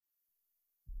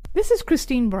This is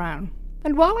Christine Brown,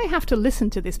 and while I have to listen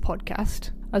to this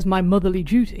podcast as my motherly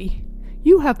duty,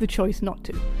 you have the choice not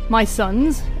to. My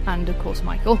sons, and of course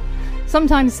Michael,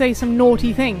 sometimes say some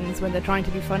naughty things when they're trying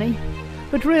to be funny,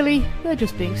 but really, they're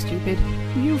just being stupid.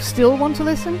 You still want to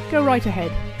listen? Go right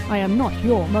ahead. I am not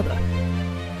your mother.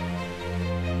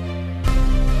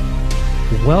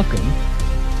 Welcome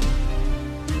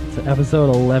to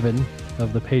episode 11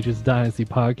 of the Patriots Dynasty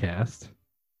podcast.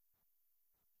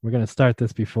 We're going to start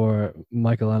this before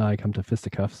Michael and I come to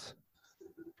fisticuffs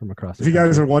from across the country. If you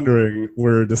guys are wondering,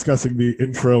 we're discussing the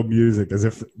intro music as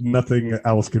if nothing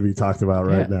else could be talked about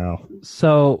right now.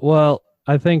 So, well,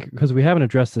 I think because we haven't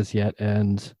addressed this yet,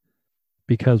 and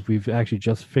because we've actually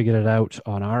just figured it out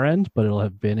on our end, but it'll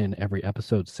have been in every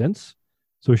episode since.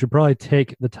 So we should probably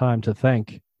take the time to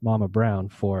thank Mama Brown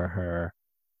for her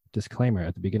disclaimer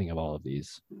at the beginning of all of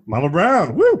these. Mama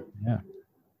Brown, woo!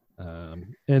 Yeah.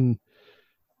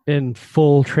 In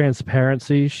full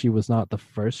transparency, she was not the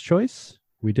first choice.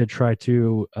 We did try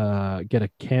to get a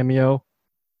cameo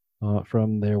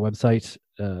from their website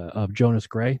of Jonas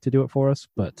Gray to do it for us,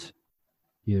 but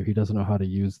either he doesn't know how to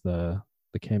use the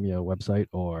cameo website,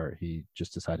 or he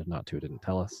just decided not to, didn't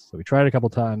tell us. So we tried a couple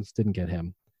times, didn't get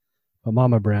him. But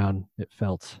Mama Brown, it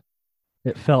felt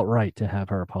right to have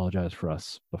her apologize for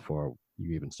us before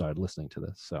you even started listening to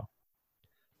this. So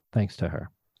thanks to her.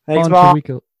 Thanks, Mom.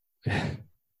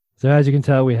 So as you can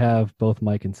tell, we have both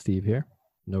Mike and Steve here.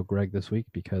 No Greg this week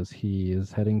because he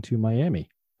is heading to Miami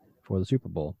for the Super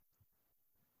Bowl.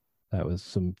 That was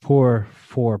some poor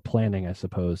planning, I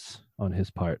suppose, on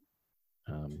his part,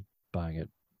 buying it.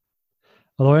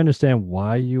 Although I understand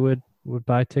why you would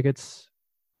buy tickets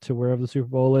to wherever the Super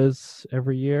Bowl is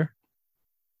every year.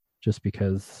 Just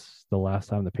because the last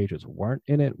time the Patriots weren't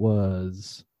in it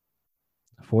was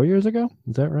 4 years ago.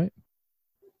 Is that right?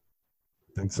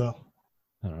 I think so.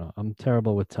 I don't know. I'm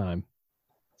terrible with time.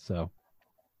 So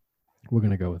we're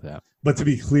going to go with that. But to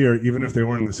be clear, even if they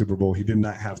weren't in the Super Bowl, he did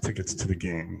not have tickets to the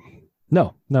game.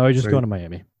 No, he's just going to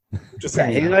Miami. He's not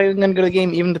even going to go to the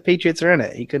game, even if the Patriots are in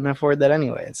it. He couldn't afford that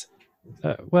anyways.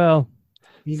 Well,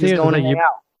 he's just going to hang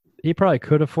out. He probably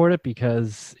could afford it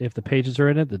because if the Patriots are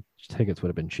in it, the tickets would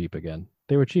have been cheap again.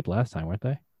 They were cheap last time, weren't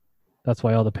they? That's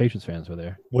why all the Patriots fans were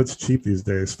there. What's cheap these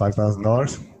days?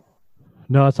 $5,000?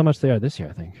 No, that's how much they are this year,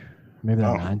 I think. Maybe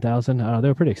they're 9,000. I don't know. They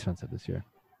were pretty expensive this year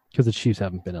because the Chiefs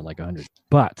haven't been in like 100.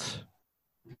 But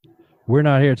we're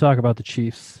not here to talk about the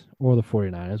Chiefs or the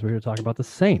 49ers. We're here to talk about the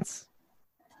Saints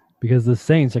because the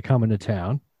Saints are coming to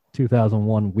town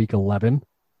 2001 Week 11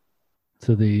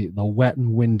 to the wet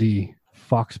and windy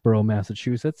Foxborough,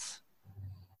 Massachusetts.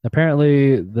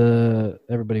 Apparently,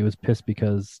 everybody was pissed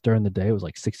because during the day it was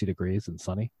like 60 degrees and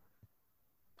sunny.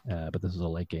 But this was a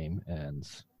late game, and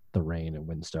the rain and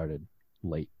wind started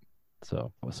late.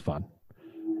 So it was fun.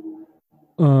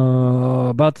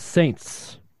 About the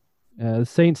Saints. The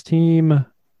Saints team,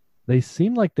 they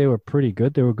seemed like they were pretty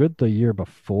good. They were good the year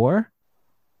before.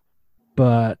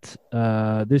 But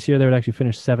this year they would actually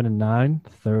finish 7-9,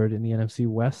 third in the NFC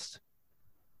West.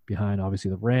 Behind, obviously,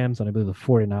 the Rams. And I believe the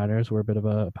 49ers were a bit of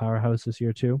a powerhouse this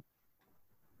year, too.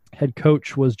 Head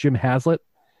coach was Jim Haslett.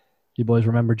 You boys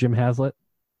remember Jim Haslett?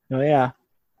 Oh, yeah.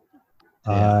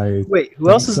 Wait,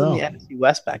 who else is in the NFC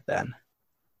West back then?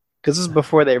 Because this is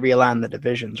before they realigned the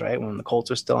divisions, right? When the Colts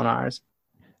are still in ours.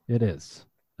 It is.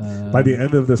 By the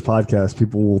end of this podcast,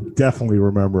 people will definitely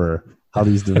remember how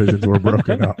these divisions were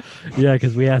broken up. Yeah,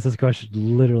 because we ask this question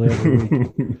literally every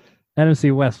week.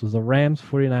 NFC West was the Rams,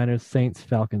 49ers, Saints,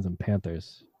 Falcons, and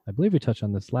Panthers. I believe we touched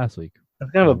on this last week. It's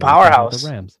kind of a powerhouse.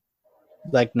 The Rams.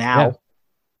 Like now.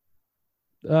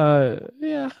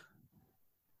 Yeah.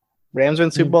 Rams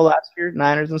win Super Bowl last year.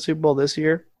 Niners in Super Bowl this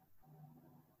year.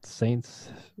 Saints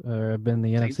have been in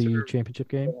the NFC Championship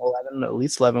game. 11, at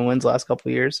least 11 wins last couple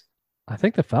of years. I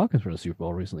think the Falcons were in the Super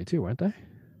Bowl recently too, weren't they?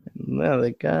 No,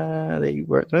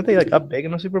 weren't they like up big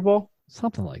in the Super Bowl?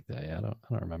 Something like that. Yeah, I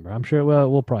don't remember. I'm sure. Well,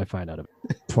 we'll probably find out.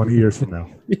 20 years from now.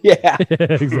 Yeah,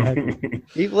 exactly.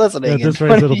 Keep listening. At this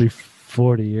rate, it'll be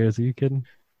 40 years. Are you kidding?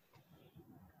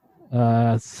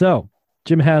 So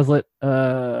Jim Haslett,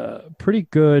 pretty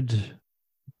good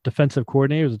defensive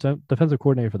coordinator. He was a defensive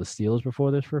coordinator for the Steelers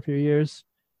before this for a few years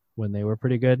when they were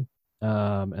pretty good.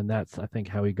 And that's, I think,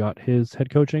 how he got his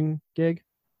head coaching gig.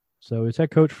 So he's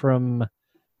head coach from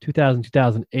 2000,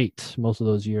 2008. Most of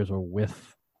those years were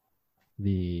with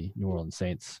the New Orleans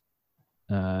Saints.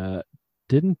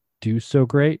 Didn't do so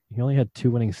great. He only had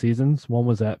 2 winning seasons. One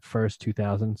was that first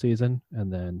 2000 season,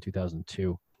 and then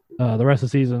 2002. The rest of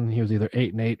the season, he was either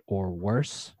 8-8 or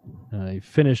worse. He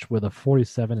finished with a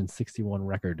 47-61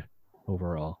 record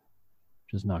overall,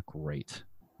 which is not great.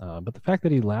 But the fact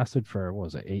that he lasted for, what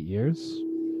was it, 8 years,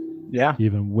 Yeah.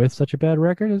 even with such a bad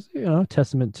record, is a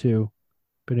testament to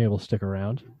being able to stick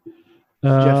around.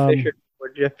 Jeff Fisher. Or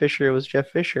Jeff Fisher was Jeff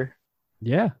Fisher.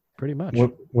 Yeah, pretty much.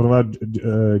 What about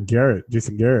Garrett,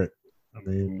 Jason Garrett? I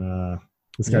mean,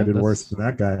 this guy did worse than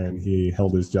that guy, and he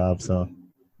held his job. So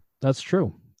that's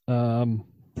true.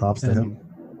 Props to him.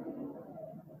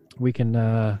 We can.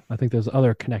 I think there's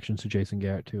other connections to Jason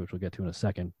Garrett too, which we'll get to in a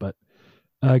second. But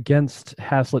against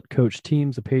Haslett coached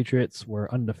teams, the Patriots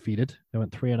were undefeated. They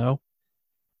went 3-0.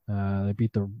 They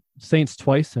beat the Saints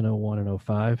twice in 2001 and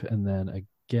 2005, and then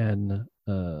again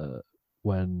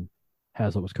when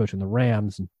Haslett was coaching the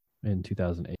Rams in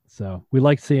 2008. So we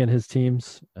liked seeing his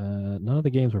teams. None of the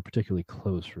games were particularly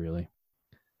close, really.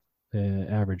 The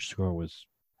average score was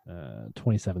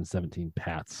 27-17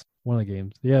 Pats. One of the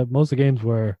games. Yeah, most of the games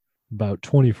were about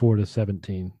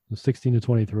 24-17,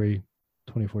 16-23,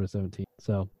 24-17.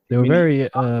 So they were very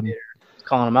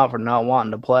calling them out for not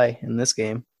wanting to play in this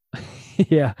game.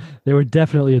 Yeah, they were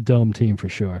definitely a dome team for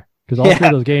sure. Because all three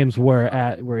of those games were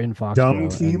in Foxborough. Dome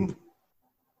team?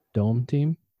 Dome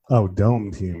team? Oh,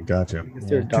 dome team. Gotcha.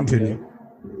 Yeah. Continue.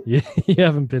 Yeah, you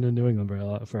haven't been in New England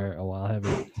for a while, have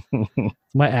you?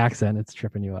 It's my accent. It's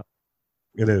tripping you up.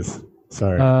 It is.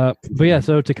 Sorry. But yeah,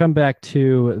 so to come back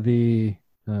to the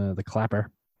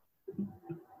clapper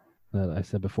that I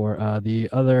said before, the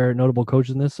other notable coach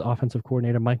in this, offensive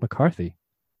coordinator Mike McCarthy,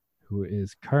 who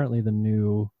is currently the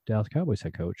new Dallas Cowboys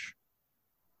head coach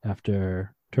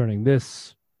after turning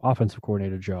this offensive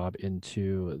coordinator job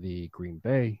into the Green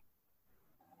Bay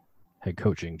head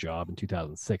coaching job in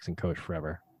 2006 and coached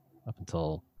forever up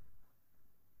until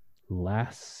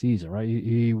last season, right?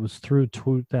 He was through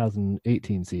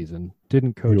 2018 season,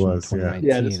 didn't coach in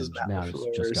 2019, this is now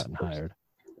he's just gotten hired.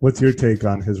 What's your take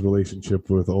on his relationship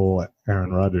with old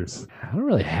Aaron Rodgers? I don't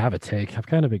really have a take. I've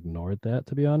kind of ignored that,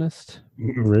 to be honest.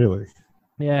 Really?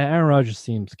 Yeah, Aaron Rodgers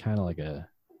seems kind of like a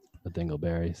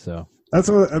dingleberry, so. That's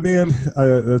what I mean.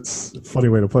 That's a funny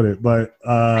way to put it, but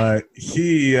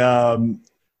he.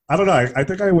 I don't know. I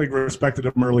think I respected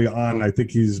him early on. I think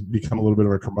he's become a little bit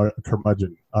of a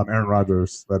curmudgeon. Aaron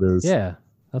Rodgers, that is. Yeah,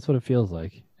 that's what it feels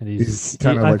like. And he's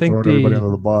kind of like throwing everybody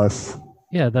under the bus.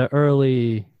 Yeah, the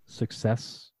early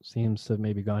success seems to have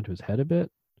maybe gone to his head a bit.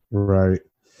 Right.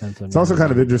 It's also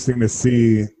kind of interesting to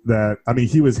see that. I mean,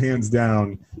 he was hands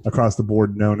down across the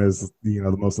board known as the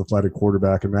most athletic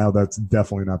quarterback, and now that's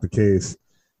definitely not the case.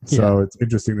 So it's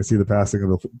interesting to see the passing of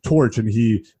the torch, and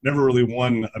he never really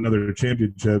won another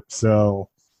championship. So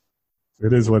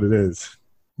it is what it is.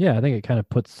 Yeah, I think it kind of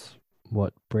puts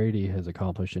what Brady has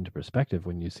accomplished into perspective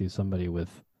when you see somebody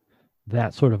with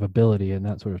that sort of ability and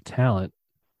that sort of talent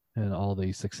and all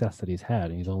the success that he's had,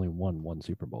 and he's only won one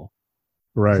Super Bowl.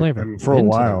 Right, and for a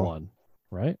while. One,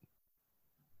 right?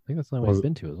 I think that's the only one he's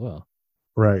been to as well.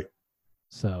 Right.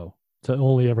 So to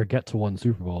only ever get to one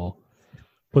Super Bowl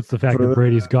puts the fact that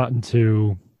Brady's gotten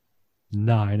to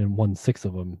 9 and won 6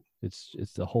 of them.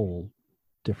 It's a whole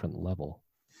different level.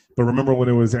 But remember when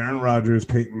it was Aaron Rodgers,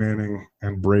 Peyton Manning,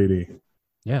 and Brady?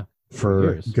 Yeah.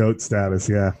 For GOAT status,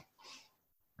 yeah.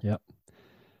 Yep.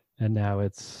 And now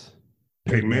it's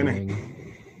Peyton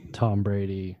Manning, Tom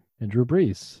Brady, and Drew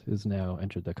Brees has now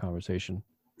entered the conversation.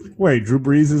 Wait, Drew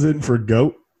Brees is in for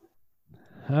GOAT?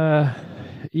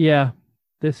 Yeah.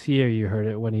 This year you heard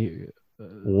it when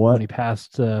he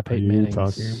passed Peyton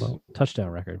Manning's touchdown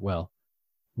record. Well,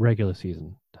 regular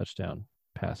season touchdown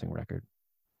passing record.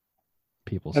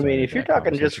 People. I mean, if you're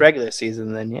talking just regular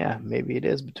season, then yeah, maybe it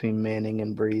is between Manning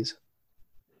and Brees.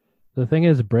 The thing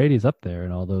is, Brady's up there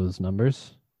in all those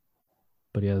numbers,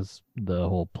 but he has the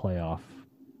whole playoff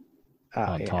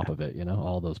on top of it.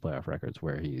 All those playoff records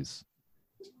where he's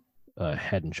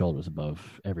head and shoulders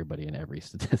above everybody in every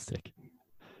statistic.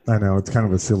 I know, it's kind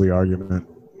of a silly argument.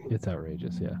 It's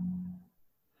outrageous, yeah.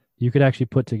 You could actually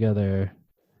put together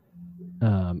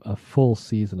a full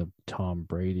season of Tom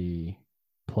Brady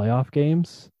playoff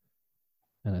games,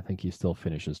 and I think he still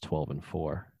finishes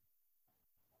 12-4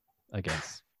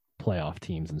 against playoff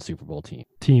teams and Super Bowl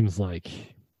teams like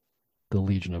the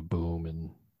Legion of Boom and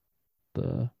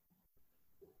the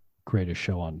Greatest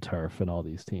Show on Turf and all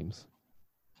these teams.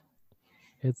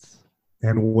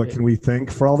 And what can we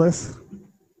thank for all this?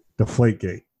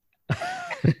 Deflategate.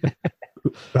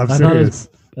 I'm serious.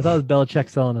 I thought it was Belichick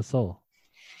selling his soul.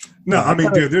 No, I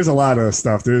mean, dude, there's a lot of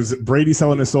stuff. There's Brady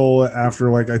selling his soul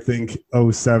after, I think,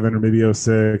 07 or maybe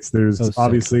 06. There's 06.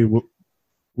 Obviously,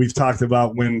 we've talked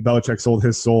about when Belichick sold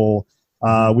his soul.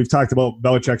 We've talked about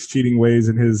Belichick's cheating ways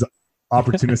and his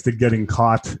opportunistic getting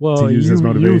caught Well, to use as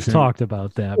motivation. You've talked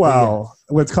about that. Well,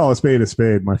 let's call a spade,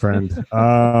 my friend.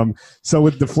 So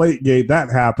with Deflategate, that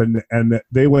happened, and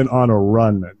they went on a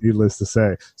run, needless to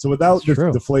say. So without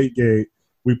Deflategate,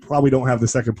 we probably don't have the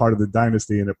second part of the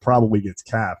dynasty, and it probably gets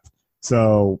capped.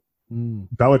 So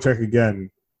Belichick,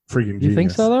 again, freaking genius. You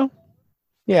think so, though?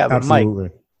 Yeah, but absolutely.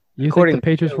 Mike, you think the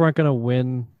Patriots weren't going to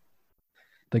win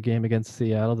the game against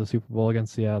Seattle, the Super Bowl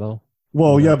against Seattle?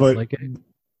 Well, yeah,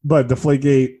 but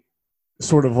Deflategate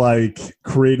sort of like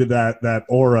created that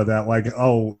aura that like,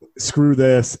 oh, screw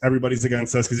this, everybody's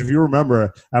against us. Because if you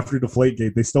remember, after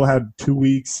Deflategate, they still had 2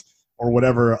 weeks or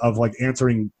whatever of like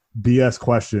answering BS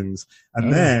questions,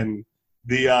 and then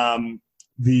the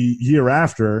year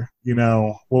after,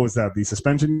 what was that? The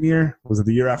suspension year? Was it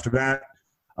the year after that?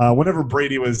 Whenever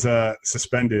Brady was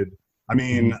suspended, I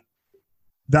mean.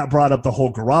 That brought up the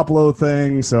whole Garoppolo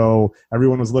thing, so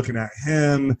everyone was looking at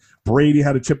him. Brady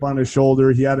had a chip on his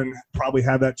shoulder. He hadn't probably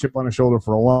had that chip on his shoulder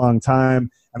for a long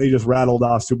time, and he just rattled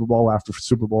off Super Bowl after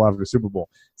Super Bowl after Super Bowl.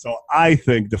 So I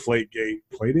think Deflategate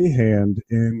played a hand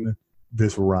in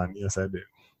this run. Yes, I do.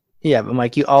 Yeah, but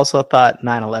Mike, you also thought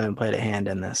 9/11 played a hand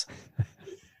in this.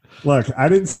 Look, I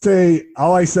didn't say –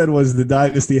 all I said was the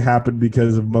dynasty happened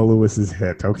because of Mo Lewis's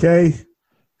hit, okay?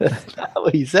 That's not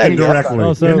what he said. Indirectly.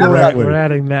 Indirectly. We're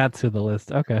adding that to the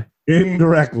list. Okay.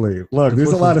 Indirectly. Look,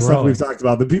 there's a lot of stuff we've talked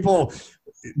about. The people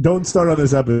don't start on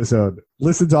this episode.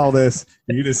 Listen to all this.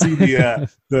 You're going to see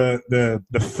the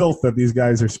filth that these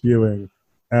guys are spewing,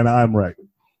 and I'm right.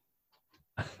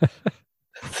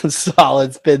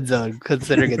 Solid spin zone,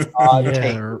 considering it's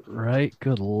odd. Right.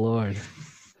 Good Lord.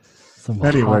 Some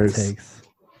Anyways. hot takes.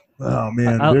 Oh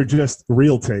man, they're just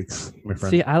real takes, my friend.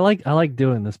 See, I like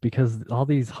doing this because all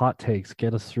these hot takes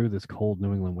get us through this cold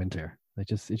New England winter. It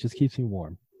just keeps me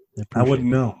warm. I wouldn't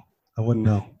know.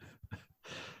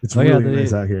 It's really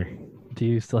nice out here. Do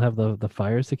you still have the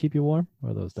fires to keep you warm,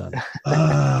 or are those done?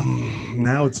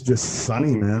 Now it's just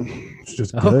sunny, man. It's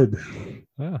just good.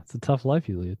 Yeah, it's a tough life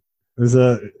you lead. There's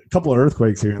a couple of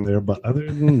earthquakes here and there, but other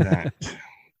than that.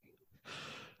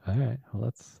 All right.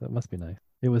 Well, that must be nice.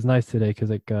 It was nice today because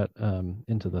it got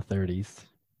into the 30s.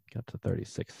 Got to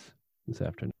 36 this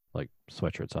afternoon. Like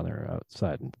sweatshirts on there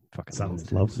outside and fucking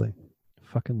sounds lunatics. lovely.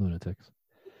 Fucking lunatics.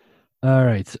 All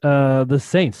right. The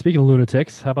Saints. Speaking of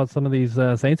lunatics, how about some of these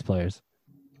Saints players?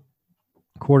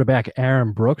 Quarterback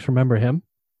Aaron Brooks. Remember him?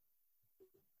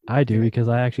 I do because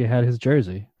I actually had his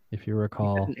jersey. If you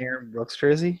recall, you had an Aaron Brooks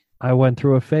jersey. I went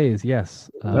through a phase. Yes.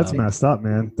 That's messed up,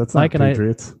 man. That's not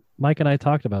Patriots. Mike and I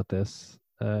talked about this.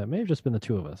 It may have just been the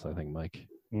two of us, I think, Mike.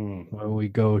 When we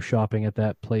go shopping at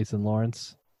that place in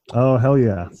Lawrence. Oh, hell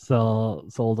yeah.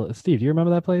 Sold. Steve, do you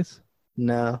remember that place?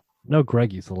 No. No,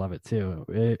 Greg used to love it too.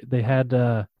 They had it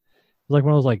was like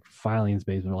one of those like filings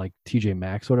basement, like TJ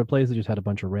Maxx sort of place. They just had a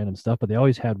bunch of random stuff, but they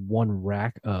always had one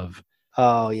rack of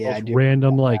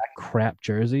random like crap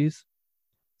jerseys.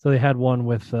 So they had one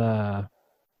with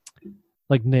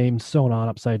like names sewn on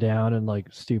upside down and like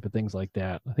stupid things like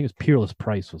that. I think it was Peerless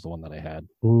Price was the one that I had.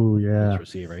 Ooh, yeah.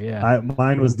 Receiver, yeah.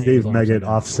 Mine was Dave Meggett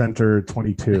off center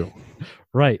 22.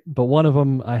 Right, but one of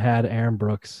them I had Aaron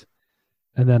Brooks,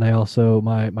 and then I also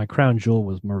my crown jewel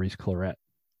was Maurice Clarett,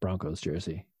 Broncos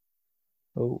jersey.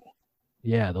 Oh,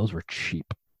 yeah, those were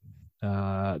cheap.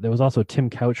 There was also Tim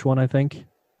Couch one, I think.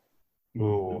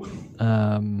 Ooh.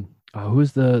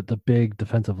 Who's the big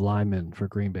defensive lineman for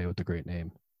Green Bay with the great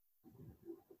name?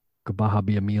 Kabaha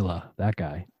Biamila, that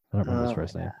guy. I don't remember his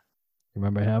first name.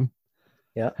 Remember him?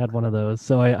 Yeah. Had one of those.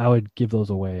 So I would give those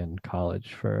away in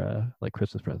college for like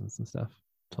Christmas presents and stuff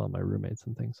to all my roommates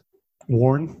and things.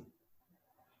 Warren?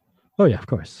 Oh, yeah, of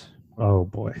course. Oh,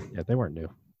 boy. Yeah, they weren't new.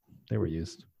 They were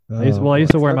used. I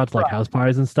used to wear them out to like house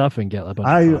parties and stuff and get a bunch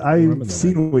I've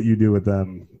seen what you do with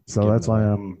them, so that's why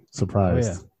I'm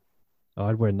surprised. Oh, yeah. Oh,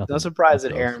 I'd wear nothing. No surprise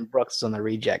that Aaron Brooks is on the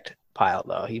reject pile,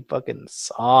 though. He fucking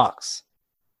sucks.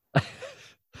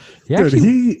 Dude,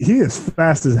 he is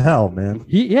fast as hell, man.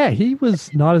 He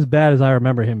was not as bad as I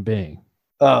remember him being.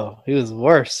 Oh, he was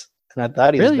worse. And I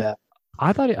thought he was bad.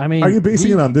 I thought. Are you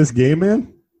basing it on this game,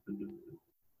 man?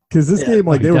 Because this game,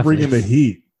 like they were bringing the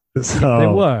heat. So. They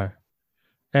were,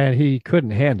 and he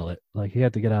couldn't handle it. Like he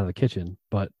had to get out of the kitchen.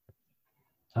 But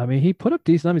I mean, he put up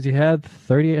decent numbers. He had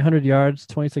 3,800 yards,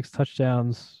 26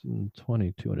 touchdowns, and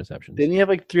 22 interceptions. Didn't he have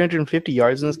like 350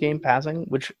 yards in this game passing?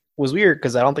 Which was weird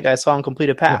because I don't think I saw him complete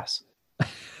a pass.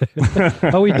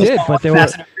 Oh, he did, but they were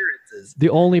the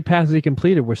only passes he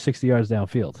completed were 60 yards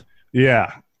downfield.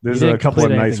 Yeah, there's a couple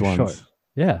of nice ones. Short.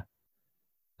 Yeah.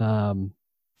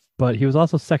 But he was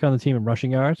also second on the team in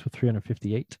rushing yards with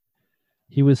 358.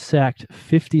 He was sacked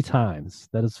 50 times.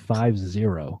 That is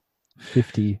 50.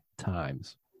 50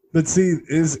 times. But see,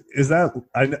 is that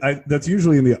I that's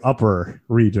usually in the upper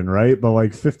region, right? But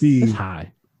like 50, It's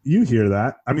high. you hear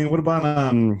that. I mean, what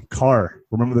about Carr?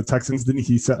 Remember the Texans? Didn't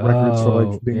he set records for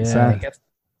like being sacked? I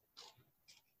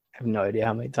have no idea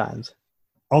how many times.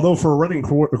 Although for a running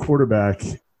quarterback,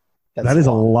 that is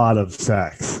a lot of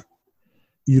sacks.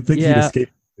 You'd think he'd escape.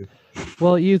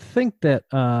 Well, you'd think that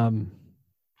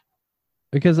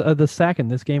because the sack in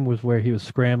this game was where he was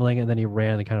scrambling and then he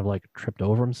ran and kind of like tripped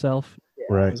over himself. Yeah,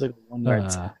 right. It was like 1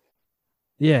 yard sack.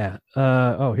 Yeah.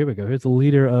 Oh, here we go. Here's the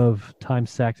leader of time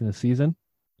sacked in a season.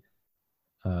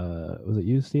 Was it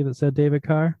you, Steve, that said David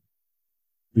Carr?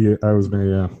 Yeah, I was me.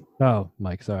 Yeah. Oh,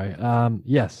 Mike, sorry.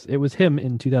 Yes, it was him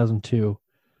in 2002.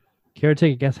 Care to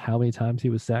take a guess how many times he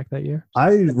was sacked that year? I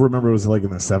remember it was like in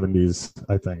the 70s,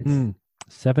 I think.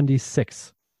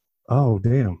 76. Oh,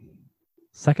 damn.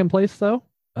 Second place, though,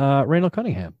 Randall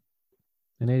Cunningham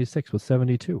in 86 with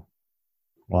 72.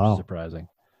 Wow. Surprising.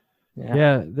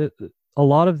 Yeah. A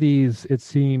lot of these, it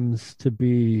seems to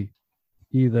be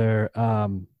either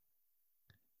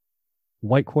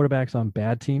white quarterbacks on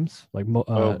bad teams, like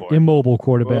immobile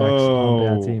quarterbacks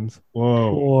on bad teams,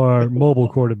 or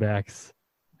mobile quarterbacks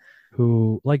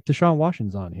who, like Deshaun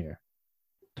Watson's on here,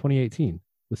 2018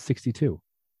 with 62.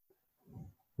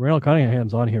 Randall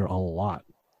Cunningham's on here a lot.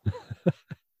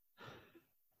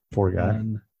 Poor guy.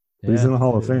 But he's in the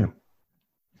Hall of Fame.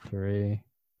 3.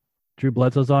 Drew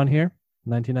Bledsoe's on here,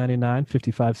 1999,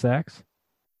 55 sacks.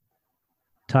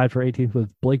 Tied for 18th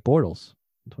with Blake Bortles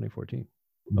in 2014.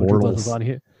 Drew Bledsoe's on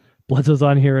here. Bledsoe's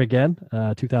on here again,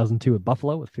 2002 at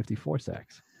Buffalo with 54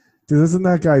 sacks. Dude, doesn't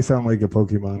that guy sound like a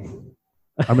Pokemon?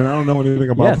 I mean, I don't know anything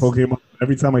about Pokemon.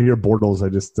 Every time I hear Bortles, I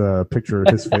just picture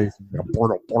his face.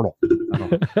 Bortle.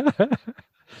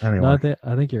 Anyway. No,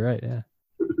 I think you're right, yeah.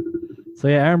 So,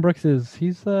 yeah, Aaron Brooks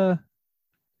he's on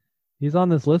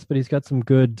this list, but he's got some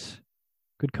good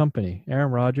company.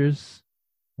 Aaron Rodgers,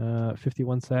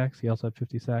 51 sacks. He also had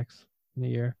 50 sacks in a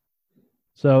year.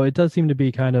 So it does seem to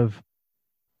be kind of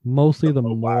mostly the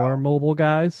more mobile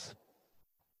guys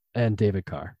and David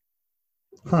Carr.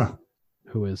 Huh.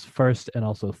 Who is first and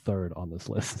also third on this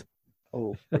list.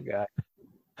 Oh, poor guy.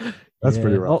 That's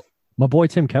pretty rough. Oh, my boy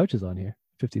Tim Couch is on here,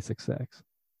 56 sacks.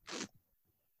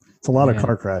 It's a lot of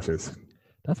car crashes.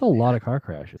 That's a lot of car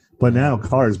crashes. But now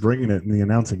Carr is bringing it in the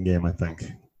announcing game, I think.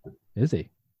 Is he?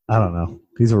 I don't know.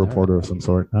 He's a reporter of some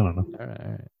sort. I don't know. All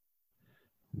right.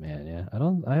 Man, yeah.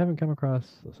 I haven't come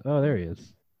across this. Oh, there he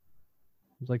is.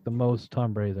 It's like the most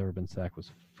Tom Brady's ever been sacked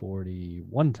was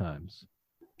 41 times.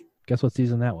 Guess what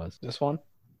season that was? This one?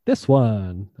 This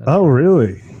one. Oh,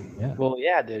 really? Yeah. Well,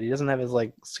 yeah, dude. He doesn't have his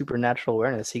like supernatural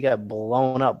awareness. He got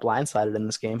blown up, blindsided in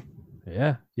this game.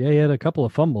 Yeah. He had a couple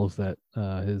of fumbles that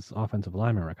his offensive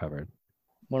lineman recovered.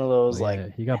 One of those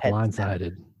he got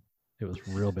blindsided. It was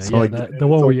real bad. So, the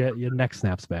one where your neck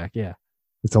snaps back. Yeah.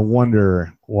 It's a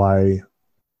wonder why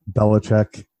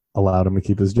Belichick allowed him to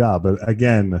keep his job. But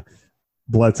again,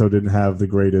 Bledsoe didn't have the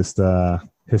greatest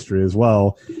history as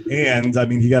well. And I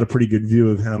mean, he got a pretty good view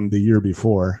of him the year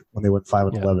before when they went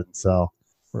 5-11. So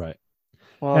right.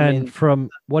 Well, and from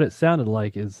what it sounded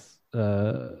like is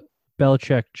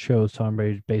Belichick chose Tom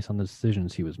Brady based on the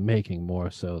decisions he was making more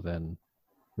so than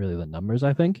really the numbers,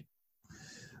 I think.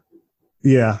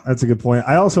 Yeah, that's a good point.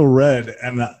 I also read,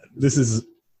 and this is,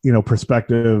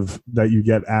 perspective that you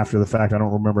get after the fact. I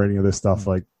don't remember any of this stuff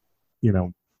like,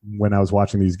 when I was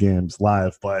watching these games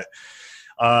live, but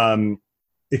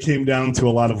it came down to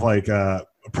a lot of like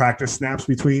practice snaps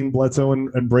between Bledsoe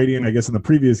and Brady. And I guess in the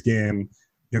previous game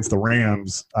against the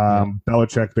Rams,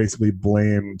 Belichick basically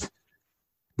blamed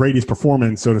Brady's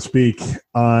performance, so to speak,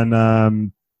 on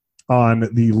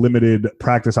the limited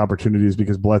practice opportunities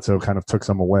because Bledsoe kind of took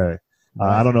some away.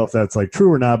 I don't know if that's like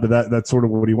true or not, but that's sort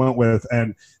of what he went with.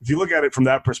 And if you look at it from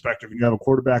that perspective, and you have a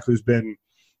quarterback who's been,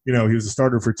 he was a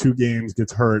starter for 2 games,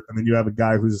 gets hurt, and then you have a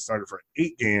guy who's a starter for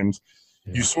 8 games,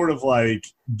 you sort of like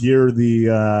gear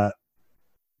the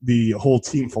whole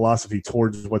team philosophy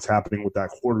towards what's happening with that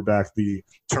quarterback, the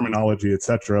terminology, et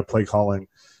cetera, play calling.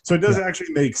 So it does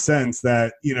actually make sense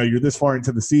that, you're this far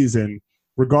into the season,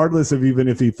 regardless of even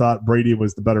if he thought Brady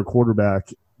was the better quarterback,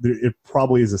 it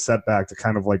probably is a setback to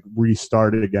kind of like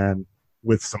restart it again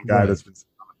with some guy that's been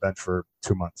sitting on the bench for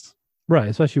 2 months. Right,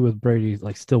 especially with Brady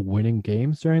like still winning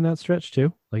games during that stretch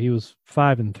too. Like he was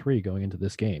 5-3 going into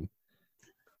this game.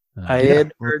 I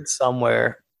had heard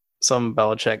somewhere some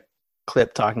Belichick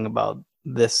clip talking about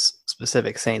this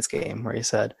specific Saints game where he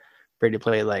said Brady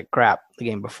played like crap the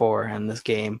game before, and this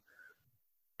game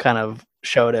kind of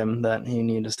showed him that he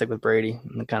needed to stick with Brady,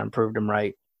 and it kind of proved him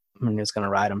right. And he was going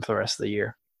to ride him for the rest of the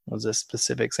year. Was this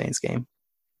specific Saints game?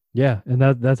 Yeah, and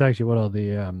that's actually what all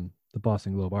the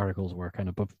Boston Globe articles were kind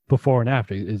of before and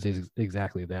after is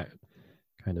exactly that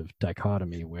kind of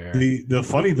dichotomy where the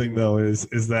funny thing though is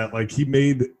that like he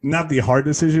made not the hard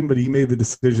decision, but he made the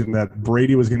decision that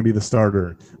Brady was going to be the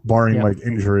starter, barring like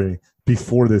injury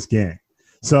before this game.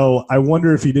 So I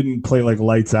wonder if he didn't play like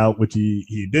lights out, which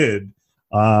he did.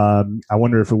 I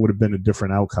wonder if it would have been a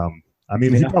different outcome. I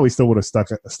mean, he probably still would have stuck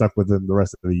with him the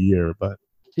rest of the year, but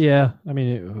yeah, I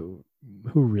mean,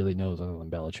 who really knows other than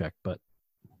Belichick?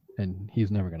 And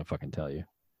he's never going to fucking tell you.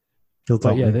 He'll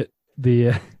tell me.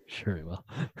 Sure he will.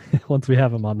 Once we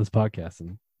have him on this podcast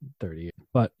in 30 years.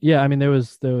 But yeah, I mean, there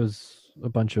was a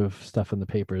bunch of stuff in the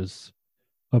papers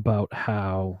about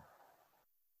how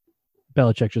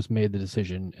Belichick just made the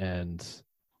decision and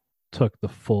took the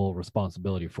full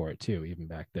responsibility for it too, even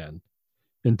back then,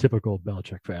 in typical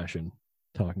Belichick fashion,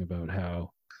 talking about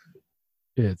how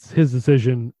it's his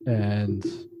decision and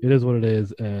it is what it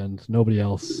is, and nobody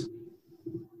else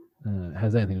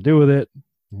has anything to do with it.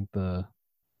 The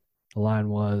line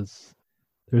was,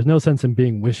 "There's no sense in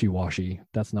being wishy-washy.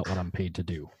 That's not what I'm paid to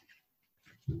do."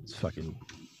 It's fucking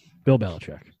Bill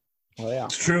Belichick. Oh yeah,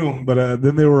 it's true. But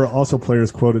then there were also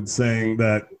players quoted saying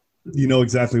that you know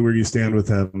exactly where you stand with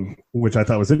him, which I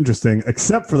thought was interesting,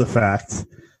 except for the fact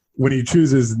when he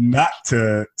chooses not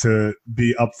to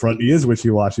be upfront, he is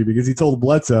wishy-washy because he told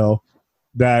Bledsoe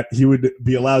that he would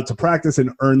be allowed to practice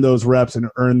and earn those reps and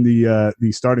earn the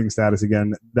starting status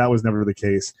again. That was never the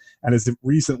case. And as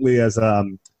recently as I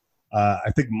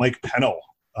think Mike Pennell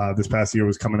this past year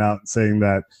was coming out and saying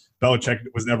that Belichick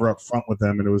was never up front with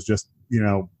them, and it was just, you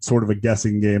know, sort of a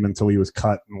guessing game until he was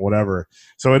cut and whatever.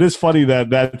 So it is funny that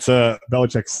that's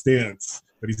Belichick's stance,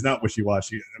 but he's not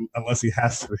wishy-washy unless he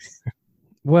has to be.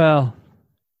 Well,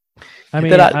 I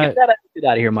mean, get that attitude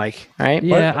out of here, Mike. All right?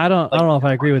 Yeah, I don't know if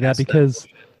I agree with that because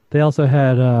they also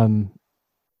had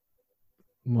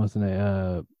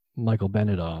Michael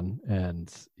Bennett on,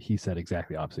 and he said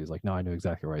exactly opposite. He's like, "No, I knew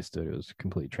exactly where I stood. It was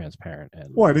completely transparent."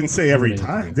 And well, I didn't say every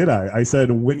time, did I? I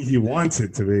said when he wants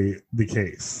it to be the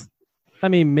case. I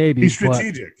mean, maybe he's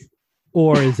strategic,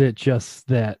 or is it just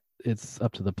that it's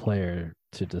up to the player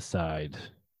to decide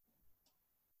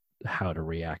how to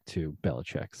react to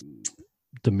Belichick's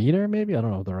demeanor? Maybe, I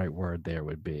don't know what the right word there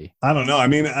would be. I don't know. I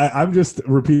mean, I'm just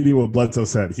repeating what Bledsoe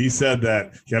said. He said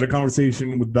that he had a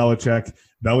conversation with Belichick.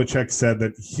 Belichick said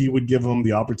that he would give him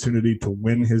the opportunity to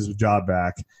win his job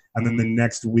back, and then the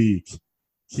next week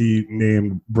he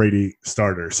named Brady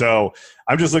starter. So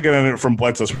I'm just looking at it from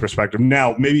Bledsoe's perspective.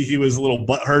 Now, maybe he was a little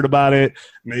butthurt about it.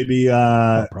 Maybe you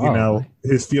know,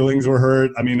 his feelings were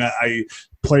hurt. I mean,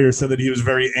 players said that he was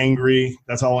very angry.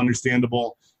 That's all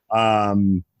understandable.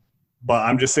 But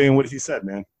I'm just saying what he said,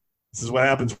 man. This is what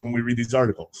happens when we read these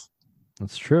articles.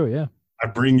 That's true, yeah. I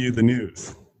bring you the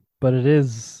news. But it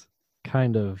is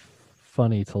kind of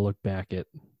funny to look back at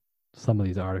some of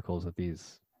these articles that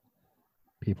these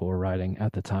people were writing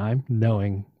at the time,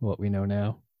 knowing what we know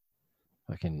now.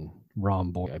 Fucking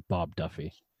Ron Boy, Bob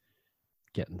Duffy,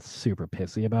 getting super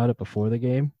pissy about it before the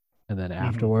game, and then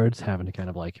afterwards having to kind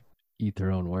of like eat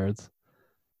their own words.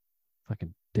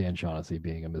 Fucking Dan Shaughnessy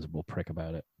being a miserable prick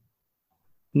about it.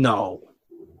 No.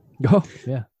 Oh,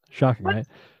 yeah. Shocking, right?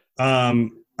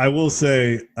 I will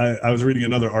say, I was reading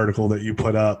another article that you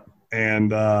put up,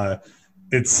 and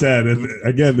it said, and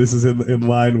again, this is in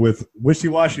line with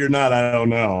wishy-washy or not, I don't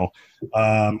know,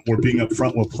 or being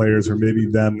upfront with players, or maybe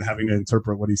them having to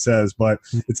interpret what he says, but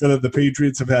it said that the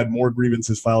Patriots have had more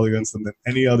grievances filed against them than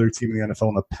any other team in the NFL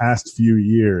in the past few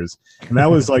years. And that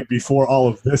was like before all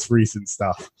of this recent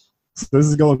stuff. So this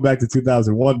is going back to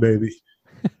 2001, baby.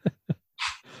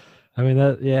 I mean,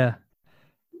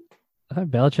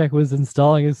 Belichick was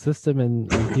installing his system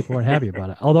and people weren't happy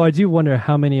about it. Although I do wonder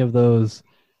how many of those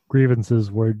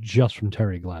grievances were just from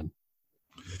Terry Glenn.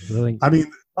 I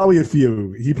mean, probably a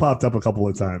few. He popped up a couple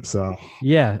of times. So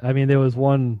yeah, I mean, there was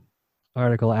one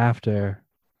article after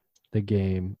the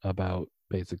game about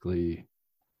basically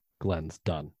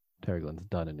Terry Glenn's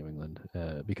done in New England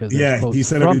because he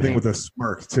said everything with a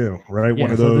smirk too, right? Yeah,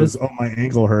 one of those, my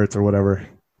ankle hurts or whatever.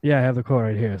 Yeah, I have the quote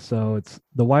right here. So it's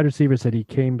the wide receiver said he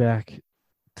came back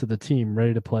to the team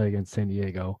ready to play against San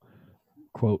Diego,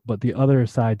 quote, but the other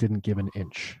side didn't give an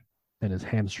inch and his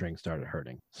hamstring started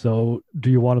hurting. So do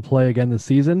you want to play again this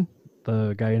season?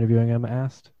 The guy interviewing him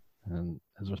asked. And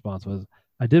his response was,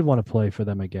 I did want to play for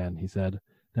them again. He said,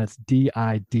 that's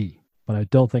DID, but I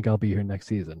don't think I'll be here next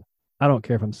season. I don't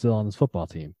care if I'm still on this football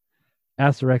team.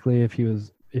 Asked directly if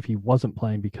he wasn't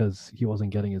playing because he wasn't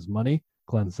getting his money,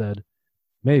 Glenn said,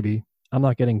 maybe. I'm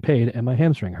not getting paid and my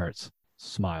hamstring hurts.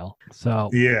 Smile.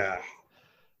 So yeah,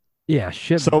 Yeah,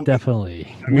 shit, So,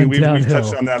 definitely. I mean, we've downhill.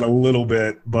 touched on that a little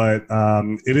bit, but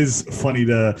it is funny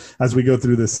as we go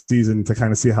through this season, to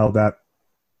kind of see how that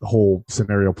whole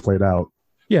scenario played out.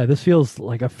 Yeah, this feels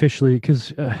like officially,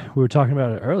 because we were talking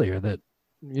about it earlier, that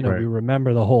we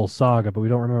remember the whole saga, but we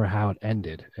don't remember how it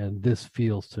ended. And this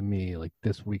feels to me like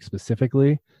this week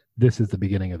specifically, this is the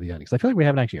beginning of the end. Because I feel like we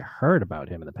haven't actually heard about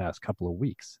him in the past couple of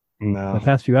weeks. No. The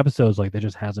past few episodes, like there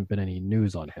just hasn't been any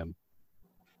news on him.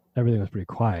 Everything was pretty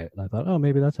quiet, and I thought, oh,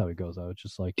 maybe that's how he goes out. It's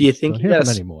just like, do you think he got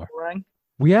anymore?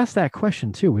 We asked that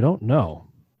question too. We don't know.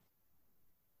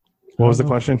 What was the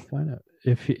question? Find out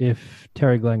if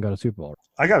Terry Glenn got a Super Bowl.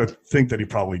 I got to think that he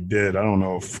probably did. I don't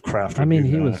know if Kraft. I mean,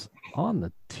 he was on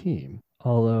the team.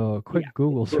 Although a quick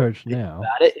Google search now.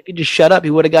 If he just shut up,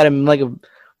 he would have got him like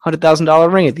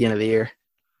 $100,000 ring at the end of the year.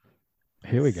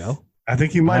 Here we go. I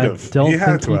think he might have. Don't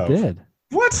think he did.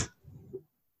 What?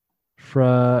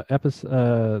 For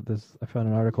episode, I found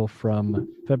an article from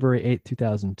February 8th,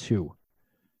 2002,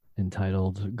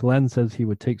 entitled "Glenn says he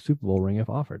would take Super Bowl ring if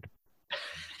offered."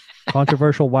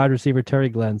 Controversial wide receiver Terry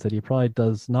Glenn said he probably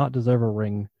does not deserve a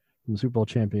ring from the Super Bowl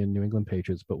champion New England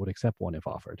Patriots, but would accept one if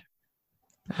offered.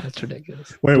 That's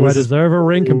ridiculous. Wait, do I deserve a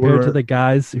ring compared to the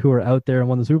guys who are out there and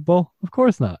won the Super Bowl? Of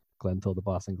course not, Glenn told the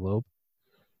Boston Globe.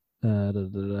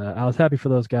 I was happy for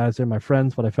those guys. They're my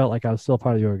friends, but I felt like I was still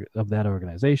part of that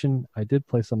organization. I did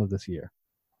play some of this year.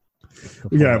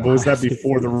 Yeah, but was that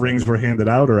before the rings were handed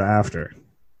out or after?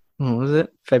 What was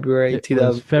it? February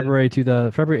 2000. February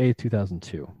 8th,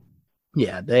 2002.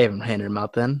 Yeah, they haven't handed them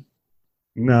out then.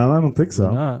 No, I don't think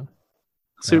so. Not.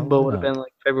 Super Bowl would have been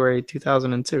like February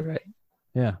 2002, right?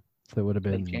 Yeah, so it would have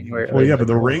been January. Well, yeah, but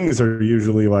the rings are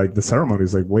usually like the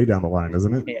ceremony's like way down the line,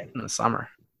 isn't it? Yeah, in the summer.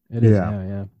 It is.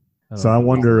 Yeah. So I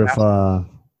wonder if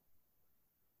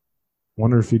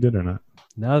he did or not.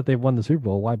 Now that they've won the Super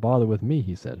Bowl, why bother with me?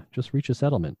 He said, "Just reach a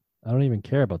settlement. I don't even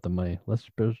care about the money. Let's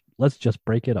just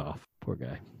break it off." Poor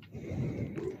guy.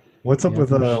 What's up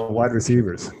with wide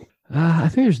receivers? I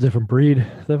think there's a different breed.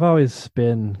 They've always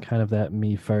been kind of that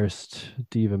me first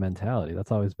diva mentality.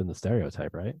 That's always been the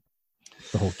stereotype, right?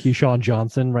 The whole Keyshawn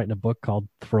Johnson writing a book called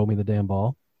 "Throw Me the Damn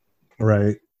Ball."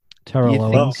 Right. Terrell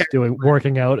Owens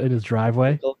working out in his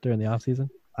driveway during the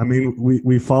offseason. I mean,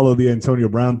 we follow the Antonio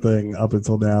Brown thing up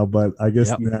until now, but I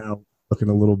guess now looking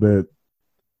a little bit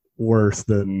worse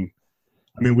than.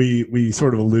 I mean, we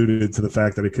sort of alluded to the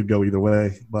fact that it could go either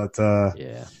way, but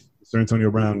Mr. Antonio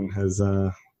Brown has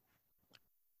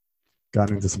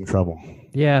gotten into some trouble.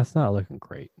 Yeah, it's not looking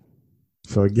great.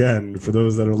 So again, for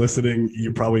those that are listening,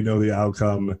 you probably know the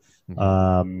outcome.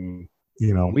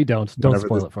 We don't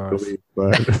spoil it for us.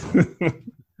 But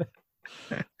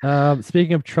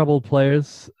speaking of troubled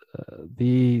players,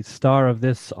 the star of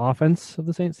this offense of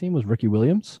the Saints team was Ricky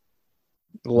Williams.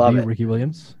 Love it. Ricky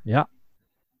Williams. Yeah.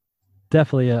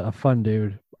 Definitely a fun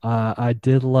dude. I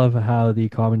did love how the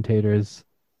commentators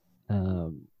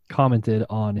commented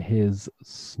on his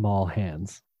small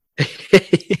hands.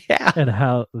 Yeah. And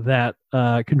how that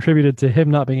contributed to him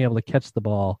not being able to catch the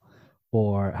ball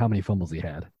or how many fumbles he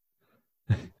had.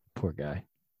 Poor guy.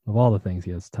 Of all the things,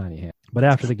 he has tiny hands. But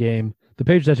after the game, the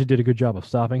Patriots actually did a good job of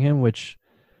stopping him, which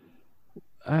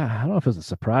I don't know if it was a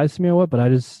surprise to me or what, but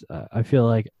I feel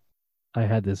like I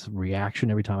had this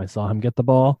reaction every time I saw him get the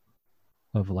ball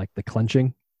of like the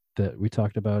clenching that we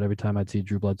talked about every time I'd see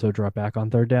Drew Bledsoe drop back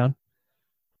on third down,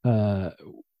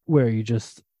 where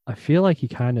I feel like he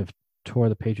kind of tore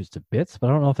the Patriots to bits, but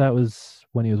I don't know if that was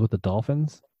when he was with the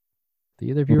Dolphins. Do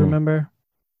either of you remember?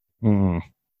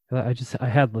 I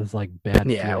had this like bad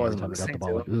feeling every time I got the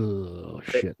ball. Like, oh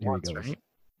shit, here he goes. Right?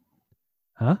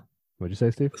 Huh? What'd you say,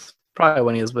 Steve? Probably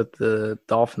when he was with the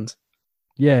Dolphins.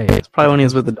 Yeah. It's probably when he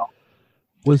was with the Dolphins.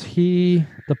 Was he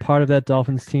the part of that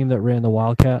Dolphins team that ran the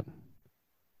Wildcat?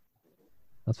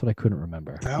 That's what I couldn't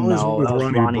remember. That was with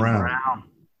Ronnie Brown.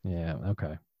 Yeah,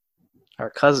 okay. Our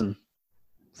cousin.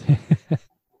 I'm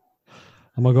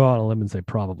going to go out on a limb and say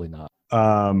probably not.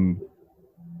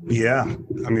 Yeah.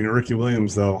 I mean, Ricky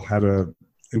Williams, though, had an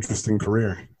interesting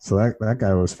career. So that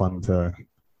guy was fun to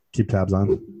keep tabs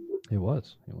on. It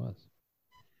was.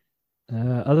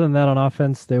 Other than that, on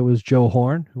offense, there was Joe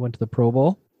Horn, who went to the Pro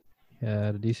Bowl. He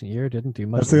had a decent year, didn't do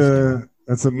much.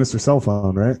 That's a Mr. Cell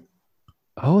Phone, right?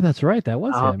 Oh, that's right. That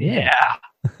was him. Yeah.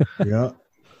 Yeah.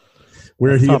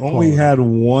 Where he only had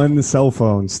one cell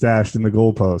phone stashed in the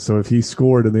goalpost. So if he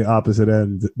scored in the opposite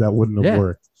end, that wouldn't have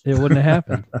worked. It wouldn't have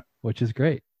happened, which is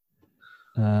great.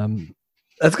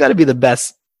 That's got to be the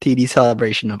best TD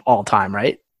celebration of all time,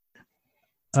 right?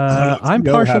 I'm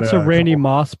partial to Randy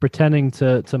Moss pretending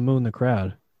to moon the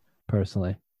crowd,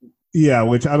 personally. Yeah,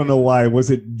 which I don't know why.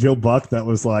 Was it Joe Buck that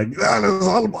was like,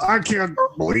 I can't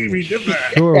believe he did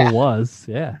that? Sure was.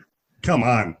 Yeah. Come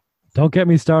on. Don't get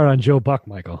me started on Joe Buck,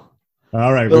 Michael.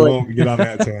 All right, we won't get on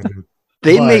that tangent.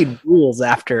 They made rules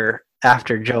after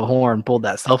Joe Horn pulled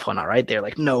that cell phone out, right? They're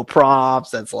like, no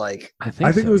props. That's like I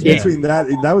think it was between that.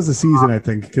 That was the season, I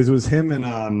think, because it was him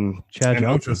and Chad and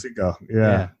Johnson. Ocho Cinco.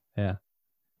 Yeah.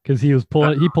 Because he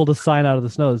pulled a sign out of the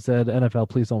snow that said, "NFL,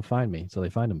 please don't find me." So they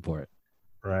fined him for it.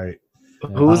 Right.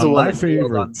 Who was the one my that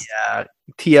favorite?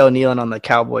 T.O. kneeling on the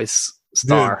Cowboys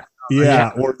star. Dude,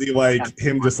 yeah, or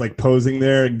him just like posing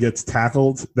there and gets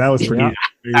tackled. That was pretty amazing.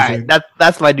 All right,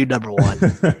 that's my new number one.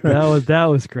 that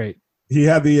was great. He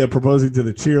had the proposing to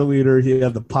the cheerleader. He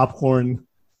had the popcorn.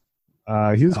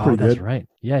 He was pretty that's good. Right.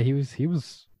 Yeah, he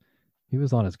was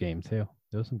on his game too.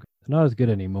 There was some. Not as good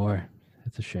anymore.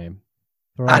 It's a shame.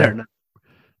 I don't know.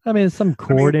 I mean, some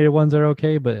coordinated ones are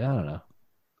okay, but I don't know.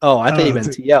 Oh, I think even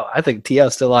T.O. I think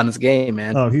T.O.'s still on his game,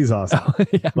 man. Oh, he's awesome.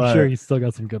 I'm sure he's still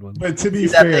got some good ones. But to be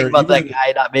fair, fair, that thing about that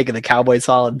guy not making the Cowboys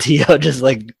solid, T.O. just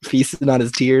like feasting on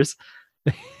his tears.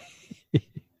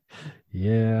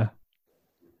 Yeah.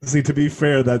 See, to be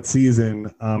fair, that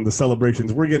season, the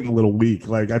celebrations were getting a little weak.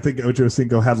 Like I think Ocho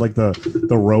Cinco had like the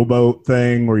rowboat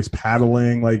thing where he's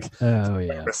paddling, like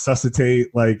resuscitate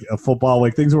like a football.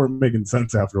 Like things weren't making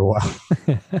sense after a while.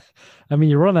 I mean,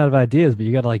 you run out of ideas, but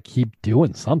you got to like keep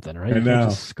doing something, right? You can't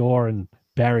just score and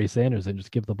Barry Sanders and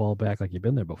just give the ball back like you've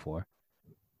been there before.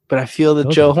 But I feel that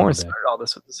Joe Horn started all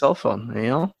this with the cell phone. You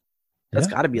know, that's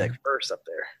got to be like first up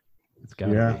there. It's got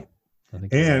to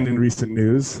be. And in recent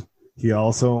news, he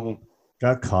also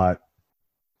got caught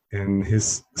in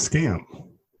his scam.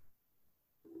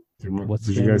 Did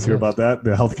you guys hear about that?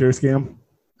 The healthcare scam?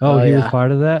 Oh, he was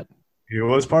part of that? He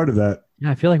was part of that.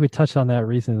 Yeah, I feel like we touched on that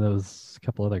recently. There was a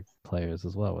couple other players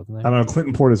as well, wasn't there? I don't know.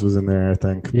 Clinton Portis was in there, I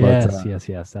think. Yes,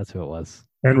 yes. That's who it was.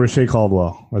 And Rashay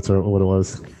Caldwell. That's what it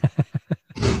was.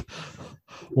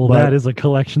 Well, that is a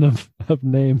collection of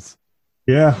names.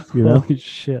 Yeah. Holy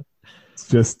shit.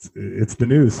 It's the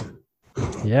news.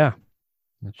 Yeah.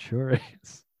 It sure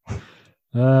is.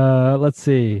 Let's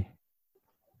see.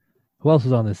 Who else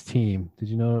was on this team? Did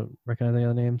you recognize any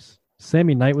other names?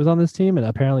 Sammy Knight was on this team, and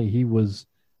apparently he was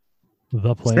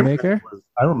the playmaker.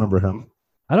 I remember him.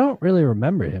 I don't really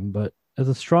remember him, but as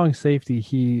a strong safety,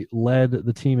 he led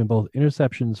the team in both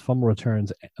interceptions, fumble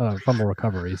returns, fumble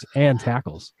recoveries, and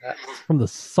tackles from the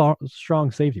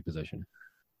strong safety position.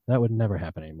 That would never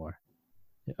happen anymore.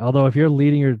 Although if you're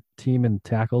leading your team in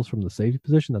tackles from the safety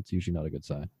position, that's usually not a good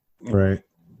sign. Right.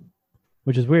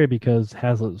 Which is weird because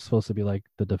Haslett is supposed to be like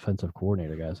the defensive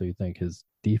coordinator guy, so you'd think his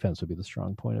defense would be the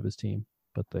strong point of his team,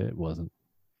 but it wasn't.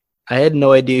 I had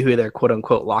no idea who their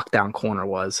quote-unquote lockdown corner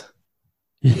was.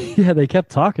 Yeah, they kept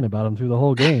talking about him through the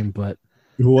whole game, but...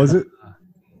 Who was it? I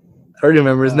don't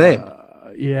remember his name.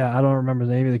 Yeah, I don't remember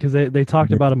his name either because they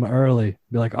talked about him early.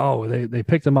 Be like, oh, they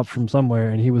picked him up from somewhere,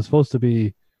 and he was supposed to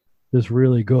be this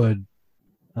really good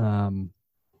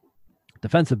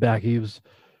defensive back. He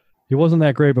wasn't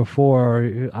that great before. I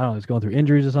don't know, he's going through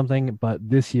injuries or something, but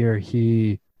this year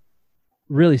he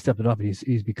really stepped it up. And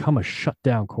he's become a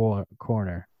shutdown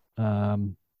corner.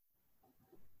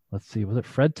 Let's see, was it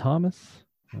Fred Thomas?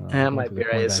 That might be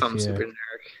right. Something super generic.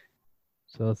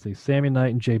 So let's see. Sammy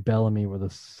Knight and Jay Bellamy were the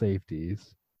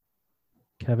safeties.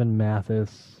 Kevin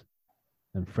Mathis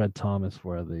and Fred Thomas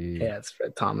were the... Yeah, it's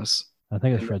Fred Thomas. I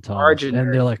think it's Fred Thomas. And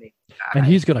they're like, and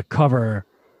he's going to cover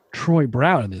Troy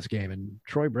Brown in this game, and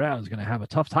Troy Brown is going to have a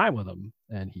tough time with him,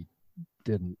 and he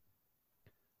didn't.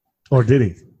 Or did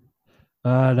he?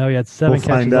 No, he had 7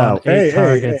 catches on 8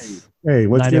 targets. Hey,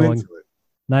 let's get into it.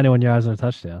 91 yards and a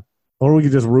touchdown. Or we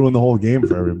could just ruin the whole game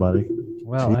for everybody.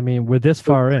 Well, I mean, we're this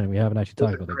far in, we haven't actually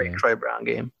talked about the game. Troy Brown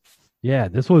game. Yeah,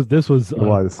 this was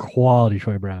a quality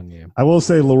Troy Brown game. I will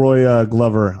say Leroy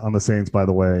Glover on the Saints, by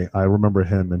the way. I remember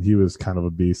him, and he was kind of a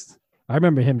beast. I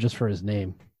remember him just for his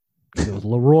name. It was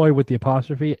Leroy with the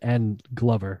apostrophe and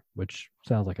Glover, which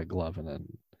sounds like a glove, and then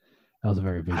that was a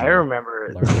very visual. I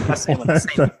remember the best name of the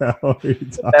Saints.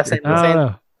 The best name of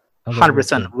the Saints.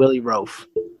 100% Willie Roaf.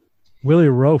 Willie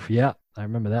Roaf, yeah. I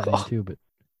remember that name too, but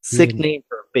sick name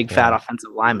for a big fat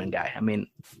offensive lineman guy. I mean,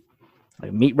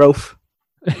 like Meat Roaf.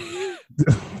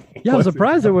 Yeah, I'm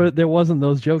surprised there wasn't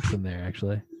those jokes in there.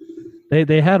 Actually,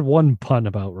 they had one pun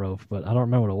about Roaf, but I don't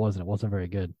remember what it was, and it wasn't very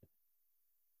good.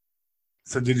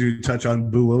 So did you touch on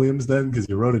Boo Williams then? Because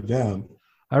you wrote it down.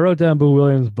 I wrote down Boo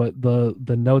Williams, but the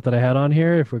note that I had on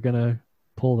here, if we're gonna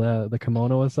pull the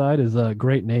kimono aside, is a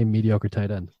great name, mediocre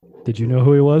tight end. Did you know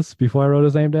who he was before I wrote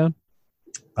his name down?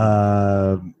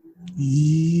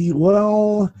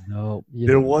 Well, no.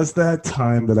 There was that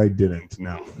time that I didn't.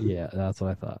 No. Yeah, that's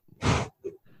what I thought.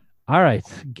 All right,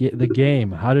 the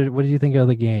game. What did you think of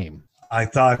the game? I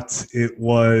thought it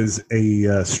was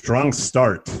a strong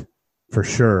start for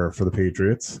sure for the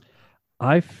Patriots.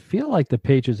 I feel like the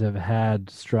Patriots have had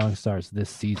strong starts this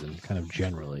season, kind of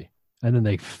generally, and then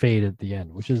they fade at the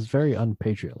end, which is very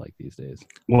un-Patriot-like these days.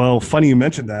 Well, funny you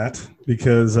mentioned that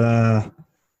because they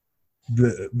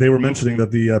were mentioning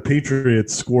that the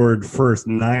Patriots scored first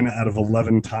 9 out of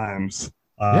 11 times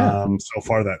so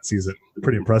far that season.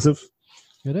 Pretty impressive.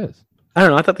 It is. I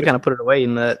don't know. I thought they kind of put it away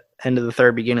in the end of the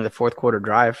third, beginning of the fourth quarter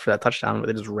drive for that touchdown, where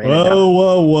they just ran it down.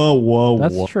 Whoa.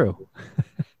 That's true.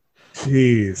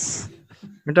 Jeez.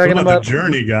 We're talking about the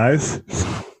journey, guys.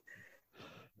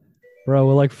 Bro,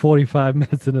 we're like 45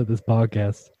 minutes into this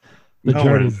podcast. The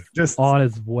journey's just on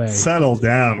its way. Settle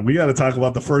down. We got to talk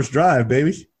about the first drive,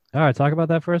 baby. All right, talk about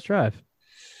that first drive.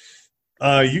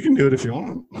 You can do it if you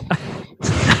want.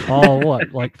 All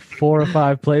what? Like 4 or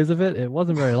 5 plays of it? It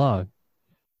wasn't very long.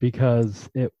 Because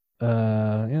it,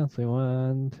 let's see,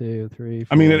 1, 2, 3, 4,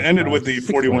 I mean, it ended 5, with the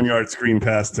 41-yard screen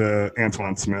pass to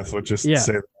Antoine Smith, which just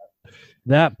say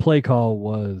that play call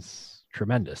was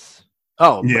tremendous.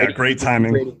 Oh, yeah, great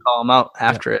timing. Brady call him out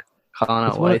after it,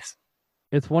 calling out Weiss.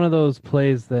 It's one of those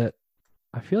plays that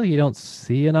I feel like you don't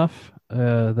see enough.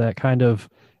 That kind of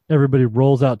everybody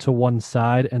rolls out to one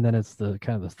side, and then it's the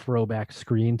kind of the throwback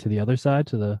screen to the other side,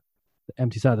 to the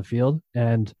empty side of the field,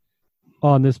 and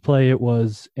on this play, it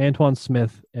was Antoine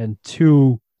Smith and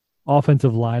 2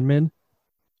 offensive linemen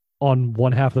on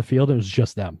one half of the field. It was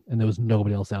just them, and there was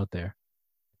nobody else out there.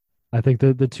 I think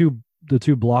the two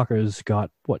blockers got,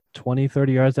 20,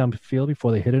 30 yards down the field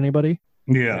before they hit anybody?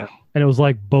 Yeah. And it was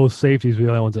like both safeties were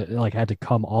the only ones that had to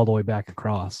come all the way back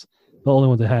across. The only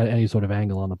ones that had any sort of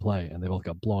angle on the play, and they both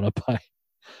got blown up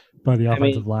by the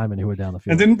offensive linemen who were down the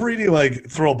field. And didn't Brady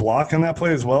throw a block on that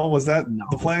play as well? Was that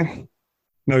the play?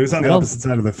 No, he was on the opposite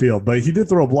side of the field, but he did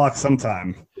throw a block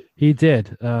sometime. He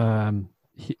did.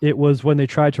 It was when they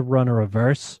tried to run a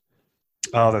reverse.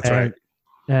 Oh, that's right.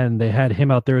 And they had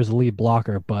him out there as a lead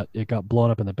blocker, but it got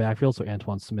blown up in the backfield, so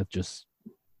Antoine Smith just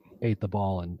ate the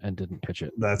ball and didn't pitch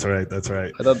it. That's right.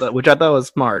 Which I thought was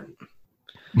smart.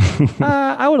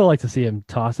 I would have liked to see him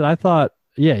toss it. I thought,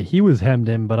 he was hemmed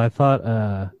in, but I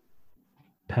thought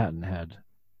Patton had.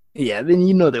 Yeah, then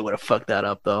they would have fucked that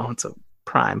up, though. It's a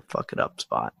prime fuck it up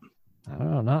spot. I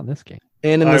don't know, not in this game.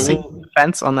 And in the same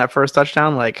defense on that first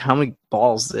touchdown, how many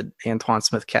balls did Antoine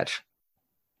Smith catch?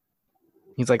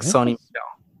 He's like Sonny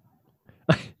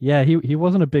Michel. Yeah, he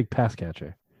wasn't a big pass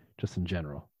catcher, just in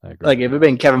general. I agree. Like if it had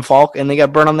been Kevin Falk and they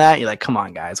got burned on that, you're like, come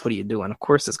on, guys, what are you doing? Of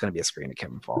course it's going to be a screen to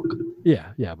Kevin Falk.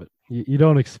 Yeah, but you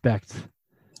don't expect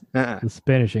the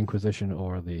Spanish Inquisition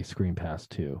or the screen pass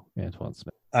to Antoine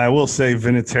Smith. I will say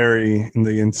Vinatieri in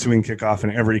the ensuing kickoff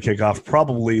and every kickoff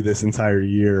probably this entire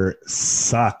year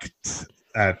sucked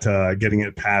at getting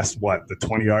it past, the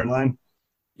 20-yard line?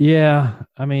 Yeah,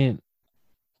 I mean,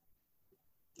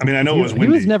 I know it was windy.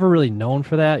 He was never really known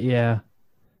for that, yeah.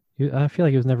 I feel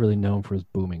like he was never really known for his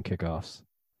booming kickoffs.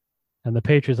 And the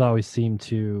Patriots always seem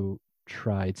to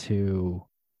try to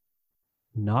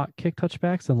not kick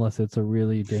touchbacks unless it's a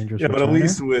really dangerous returner. But at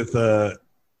least with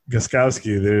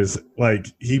Gostkowski, there's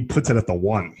he puts it at the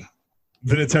 1.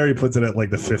 Vinatieri puts it at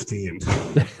the 15.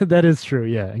 That is true,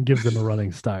 yeah, and gives them a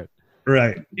running start.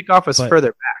 Right. Kickoff is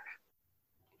further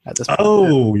back at this point.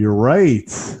 Oh, you're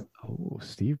right. Oh,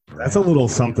 Steve Brown. That's a little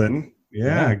something.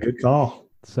 Yeah, good call.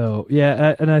 So,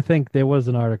 yeah, and I think there was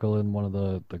an article in one of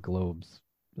the Globe's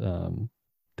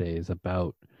days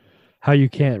about how you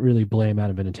can't really blame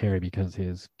Adam Vinatieri because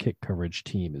his kick coverage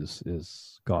team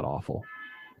is god-awful,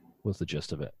 was the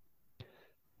gist of it.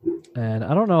 And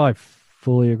I don't know I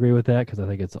fully agree with that because I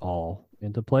think it's all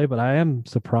into play, but I am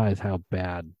surprised how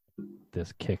bad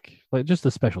this kick, just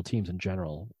the special teams in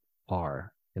general,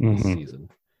 are in this season.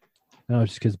 I don't know,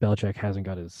 just because Belichick hasn't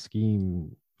got his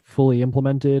scheme fully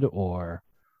implemented or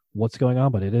what's going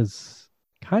on, but it is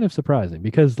kind of surprising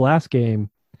because last game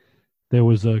there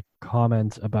was a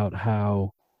comment about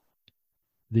how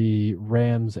the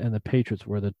Rams and the Patriots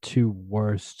were the 2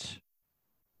 worst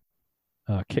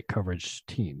kick coverage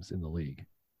teams in the league.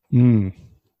 And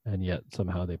yet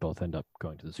somehow they both end up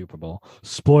going to the Super Bowl.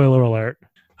 Spoiler alert.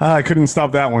 I couldn't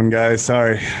stop that one, guys.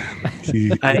 Sorry. He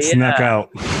snuck out.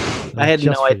 I had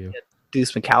no idea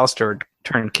Deuce McAllister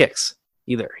turned kicks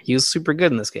either. He was super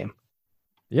good in this game.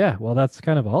 Yeah, well, that's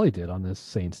kind of all he did on this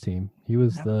Saints team. He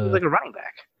was like a running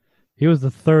back. He was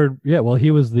the third. Yeah, well, he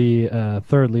was the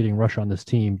third leading rusher on this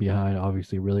team behind,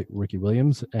 obviously, Ricky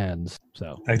Williams. And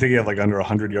so I think he had under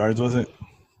 100 yards, was it?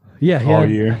 Yeah, all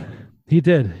year. He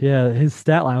did. Yeah, his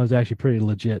stat line was actually pretty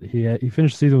legit. He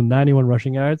finished the season with 91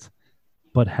 rushing yards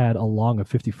but had a long of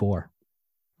 54.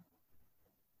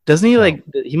 Doesn't he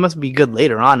he must be good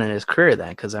later on in his career then?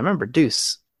 Because I remember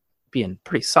Deuce being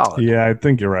pretty solid. Yeah, I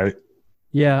think you're right.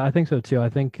 Yeah, I think so too. I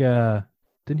think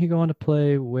didn't he go on to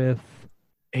play with?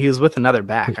 He was with another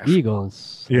back. The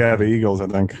Eagles. Yeah, the Eagles, I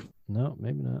think. No,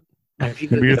 maybe not. Maybe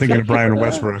you're thinking of Brian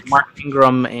Westbrook. Mark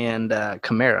Ingram and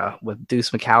Kamara with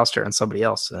Deuce McAllister and somebody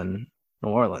else in New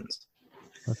Orleans.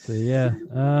 Let's see. Yeah.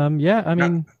 Yeah. I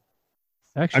mean,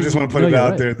 actually, I just want to put it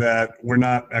out there that we're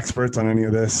not experts on any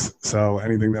of this, so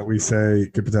anything that we say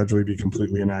could potentially be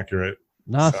completely inaccurate.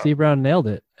 Nah, Steve Brown nailed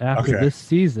it. After this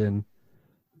season,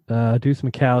 Deuce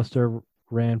McAllister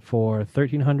ran for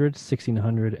 1,300,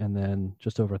 1,600, and then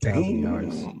just over 1,000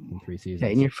 yards in 3 seasons. Yeah,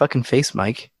 in your fucking face,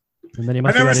 Mike. And then he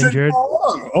must have got injured.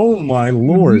 Oh my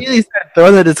lord! You really started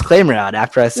throwing the disclaimer out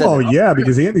after I said. Oh yeah,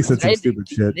 because Andy said some stupid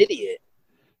shit. An idiot.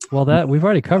 Well, that we've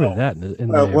already covered that. Let me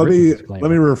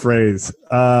rephrase.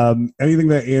 Anything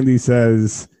that Andy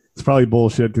says is probably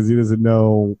bullshit because he doesn't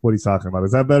know what he's talking about.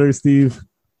 Is that better, Steve?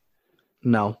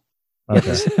 No.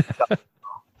 Okay.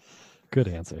 Good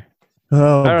answer.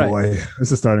 Oh boy,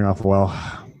 this is starting off well.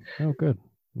 Oh, good.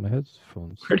 My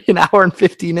headphones. Already an hour and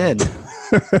 15 in.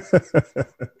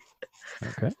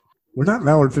 Okay. We're not an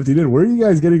hour and 15 in. Where are you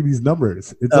guys getting these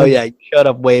numbers? Yeah, you showed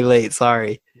up way late.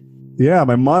 Sorry. Yeah,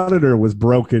 my monitor was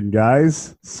broken,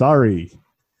 guys. Sorry.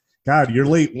 God, you're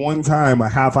late one time, a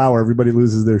half hour, everybody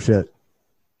loses their shit.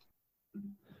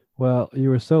 Well, you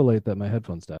were so late that my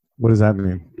headphones died. What does that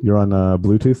mean? You're on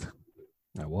Bluetooth?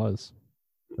 I was.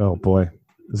 Oh, boy.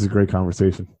 This is a great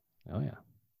conversation. Oh,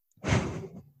 yeah.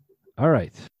 All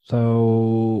right.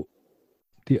 So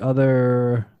the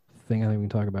other thing I think we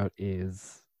can talk about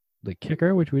is the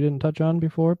kicker, which we didn't touch on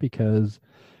before because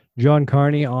John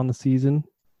Carney on the season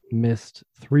missed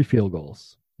 3 field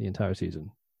goals the entire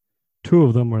season. 2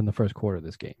 of them were in the first quarter of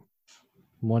this game.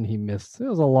 One he missed. It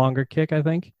was a longer kick, I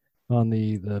think, on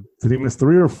the Did he miss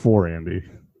 3 or 4, Andy?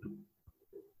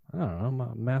 I don't know. My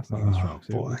math's not my strong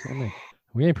suit. Boy.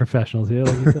 We ain't professionals here,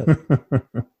 like you said.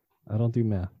 I don't do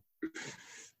math.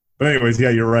 But anyways, yeah,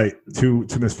 you're right. 2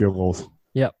 missed field goals.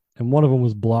 Yep. And one of them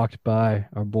was blocked by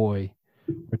our boy,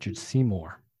 Richard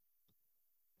Seymour.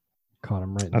 Caught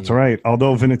him right. That's right.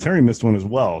 Although Vinatieri missed one as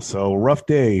well. So rough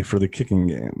day for the kicking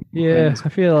game. Yeah, I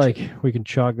feel like we can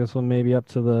chalk this one maybe up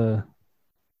to the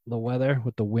weather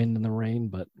with the wind and the rain,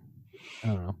 but I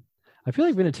don't know. I feel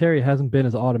like Vinatieri hasn't been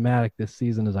as automatic this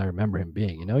season as I remember him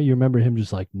being. You know, you remember him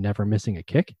just like never missing a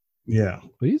kick. Yeah.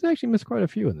 But he's actually missed quite a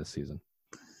few in this season.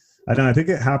 I know. I think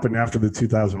it happened after the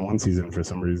 2001 season for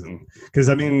some reason. Because,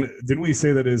 I mean, didn't we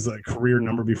say that his career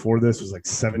number before this was like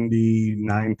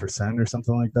 79% or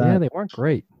something like that? Yeah, they weren't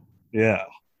great. Yeah.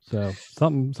 So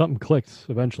something clicked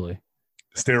eventually.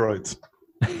 Steroids.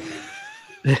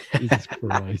 Jesus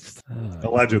Christ.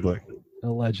 Allegedly,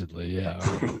 yeah.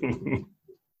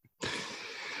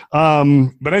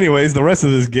 But anyways, the rest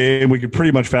of this game, we could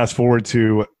pretty much fast forward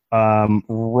to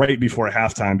right before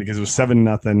halftime because it was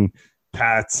 7-0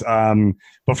 Pats.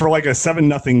 But for like a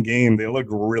 7-0 game, they looked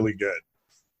really good.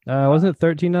 Wasn't it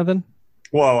 13-0?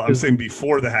 Well, I'm saying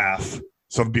before the half.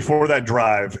 So before that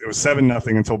drive, it was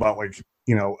 7-0 until about a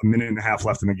minute and a half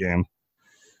left in the game.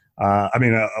 A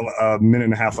minute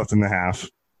and a half left in the half.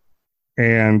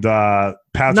 And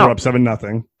Pats are up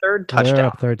 7-0. Third touchdown. They're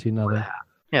up 13-0.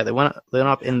 Yeah, they went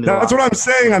up in the. That's what I'm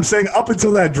saying. I'm saying up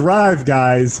until that drive,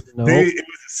 guys, nope. It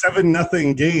was a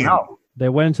 7-0 game. No. They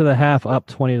went into the half up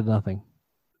 20-0.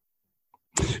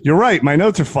 You're right. My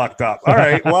notes are fucked up. All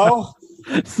right. Well,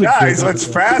 guys, let's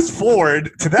fast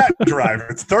forward to that drive.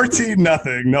 It's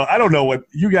 13-0. No, I don't know what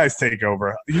you guys take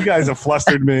over. You guys have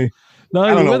flustered me. No,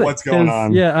 I don't know what's going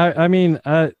on. Yeah, I mean,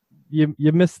 you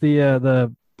missed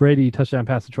the Brady touchdown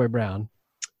pass to Troy Brown,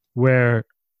 where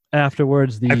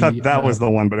afterwards I thought that was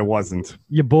the one, but it wasn't.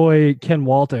 Your boy Ken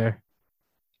Walter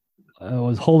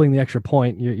was holding the extra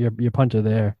point. Your punter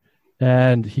there,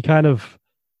 and he kind of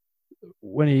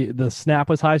when the snap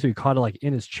was high, so he caught it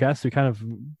in his chest. So he kind of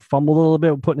fumbled a little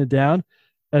bit, putting it down,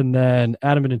 and then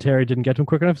Adam Vinatieri didn't get to him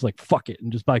quick enough. He's like, "Fuck it,"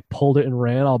 and just pulled it and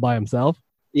ran all by himself.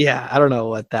 Yeah, I don't know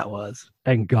what that was.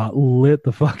 And got lit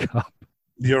the fuck up.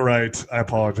 You're right. I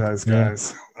apologize,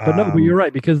 guys. Yeah. But you're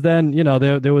right, because then,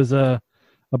 there was a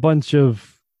bunch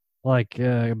of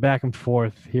back and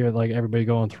forth here, everybody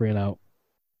going 3 and out.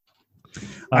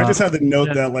 I just had to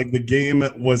note that the game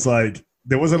was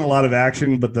there wasn't a lot of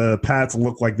action, but the Pats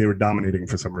looked like they were dominating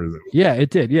for some reason. Yeah, it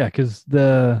did. Yeah, because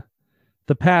the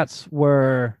Pats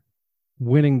were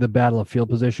winning the battle of field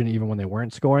position even when they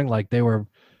weren't scoring.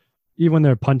 Even when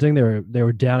they're punting, they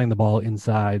were downing the ball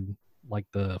inside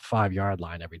the 5-yard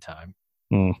line every time.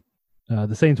 Mm.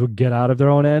 The Saints would get out of their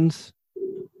own ends,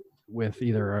 with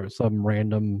either some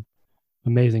random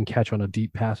amazing catch on a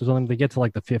deep pass or something. They get to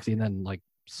like the 50 and then like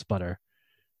sputter,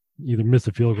 either miss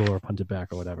a field goal or punt it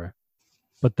back or whatever.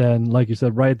 But then, like you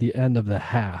said, right at the end of the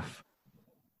half,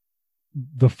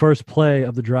 the first play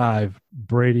of the drive,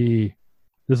 Brady,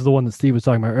 this is the one that Steve was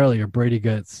talking about earlier, Brady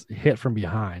gets hit from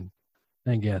behind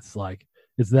and gets like,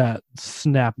 it's that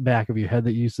snap back of your head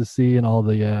that you used to see in all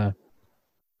the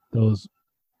those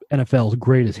NFL's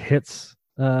greatest hits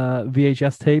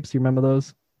VHS tapes. You remember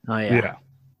those? Oh, yeah.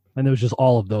 And there was just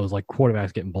all of those, like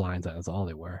quarterbacks getting blindsided. That's all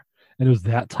they were. And it was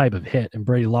that type of hit. And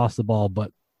Brady lost the ball,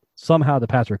 but somehow the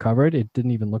Pats recovered. It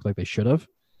didn't even look like they should have.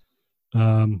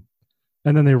 And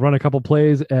then they run a couple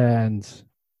plays, and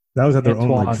that was at their own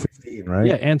like 15, right?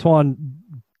 Yeah, Antoine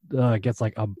gets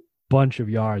like a bunch of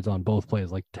yards on both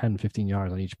plays, like 10, 15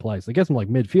 yards on each play. So it gets them like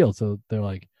midfield. So they're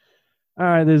like, all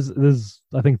right, there's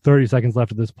I think 30 seconds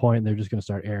left at this point, and they're just going to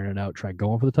start airing it out, try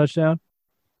going for the touchdown.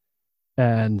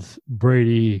 And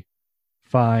Brady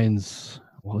finds,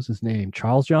 what was his name?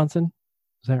 Charles Johnson?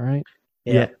 Is that right?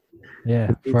 Yeah.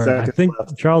 Yeah. I think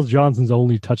left. Charles Johnson's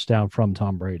only touchdown from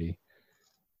Tom Brady.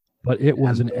 But it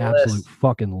was an absolute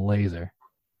fucking laser.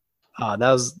 That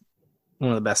was one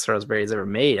of the best throws Brady's ever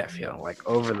made, I feel. Like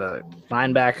over the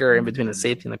linebacker, in between the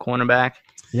safety and the cornerback.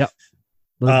 Yep.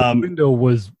 The window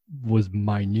was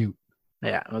minute.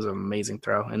 Yeah, it was an amazing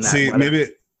throw. And maybe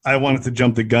I wanted to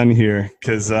jump the gun here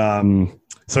because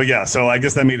so I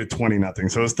guess that made it 20-0.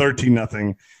 So it was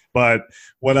 13-0. But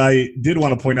what I did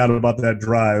want to point out about that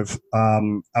drive,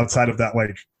 outside of that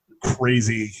like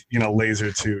crazy,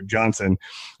 laser to Johnson,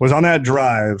 was on that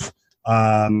drive.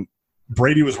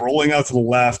 Brady was rolling out to the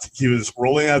left. He was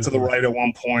rolling out to the right at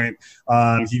one point.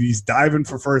 He's diving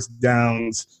for first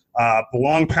downs. The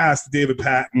long pass to David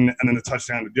Patton, and then the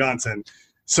touchdown to Johnson.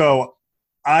 So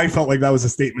I felt like that was a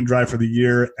statement drive for the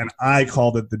year, and I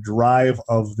called it the drive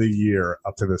of the year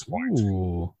up to this point.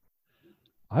 Ooh,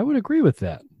 I would agree with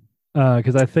that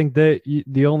because I think that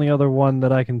the only other one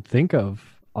that I can think of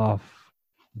off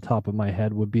the top of my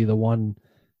head would be the one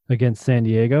against San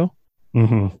Diego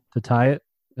to tie it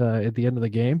at the end of the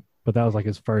game. But that was like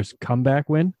his first comeback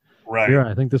win. Right. Yeah,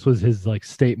 I think this was his like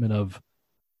statement of,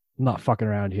 I'm not fucking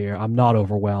around here. I'm not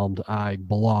overwhelmed. I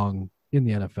belong in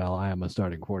the NFL. I am a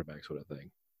starting quarterback sort of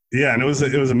thing. Yeah, and it was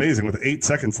amazing with 8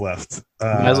 seconds left. You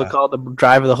guys will call it the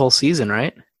drive of the whole season,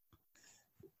 right?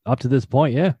 Up to this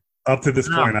point, yeah. Up to this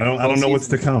point, I don't know what's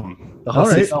to come. All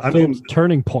right,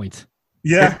 turning point.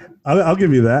 Yeah, I'll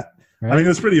give you that. Right. I mean,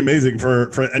 it's pretty amazing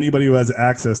for anybody who has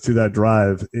access to that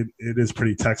drive. It is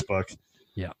pretty textbook.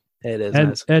 Yeah, it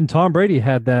is. And Tom Brady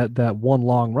had that one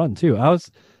long run too.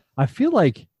 I feel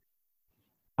like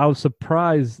I was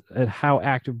surprised at how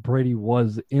active Brady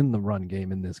was in the run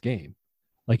game in this game.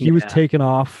 Like he was taking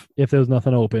off if there was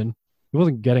nothing open. He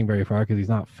wasn't getting very far because he's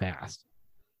not fast.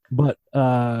 But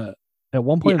at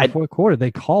one point in the fourth quarter,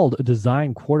 they called a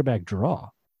design quarterback draw.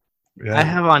 Yeah. I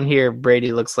have on here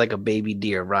Brady looks like a baby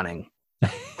deer running.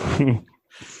 It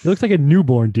looks like a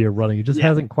newborn deer running. He just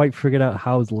hasn't quite figured out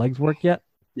how his legs work yet.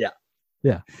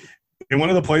 Yeah. In one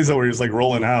of the plays, though, where he was like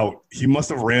rolling out, he must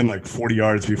have ran like 40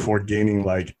 yards before gaining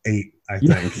like 8, I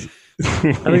think.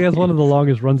 I think that's one of the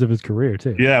longest runs of his career,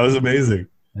 too. Yeah, it was amazing.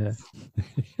 Yeah.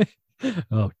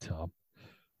 Oh, Tom.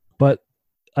 But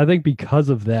I think because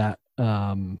of that,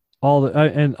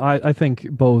 I think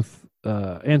both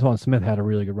Antoine Smith had a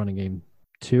really good running game,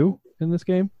 too, in this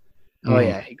game. Oh,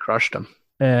 yeah, he crushed him.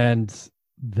 And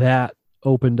that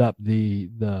opened up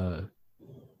the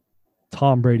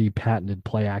Tom Brady patented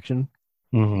play action.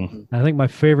 Mm-hmm. I think my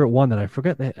favorite one that I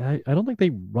forget, I don't think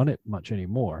they run it much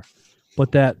anymore,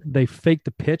 but that they fake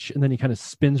the pitch and then he kind of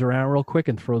spins around real quick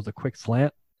and throws a quick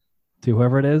slant to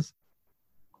whoever it is.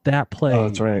 That play,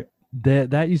 that's right.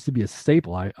 That used to be a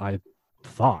staple. I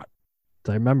thought,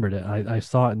 I remembered it. I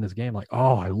saw it in this game. Like,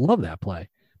 oh, I love that play,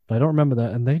 but I don't remember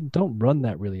that, and they don't run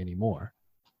that really anymore.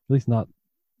 At least not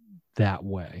that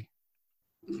way.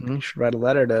 You should write a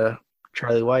letter to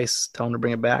Charlie Weiss, tell him to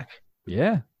bring it back.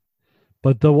 Yeah.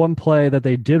 But the one play that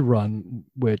they did run,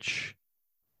 which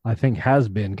I think has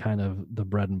been kind of the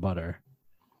bread and butter,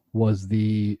 was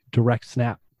the direct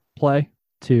snap play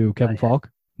to Kevin Falk.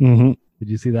 Mm-hmm. Did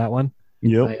you see that one?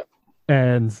 Yep.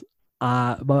 And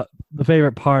but the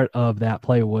favorite part of that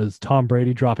play was Tom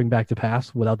Brady dropping back to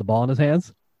pass without the ball in his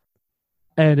hands.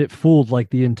 And it fooled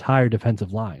like the entire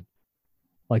defensive line.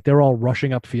 Like they're all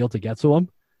rushing upfield to get to him.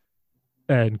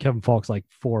 And Kevin Falk's like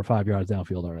 4 or 5 yards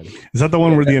downfield already. Is that the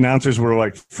one where the announcers were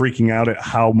like freaking out at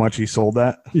how much he sold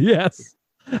that? Yes.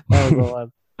 That was the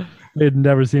one. They had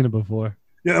never seen it before.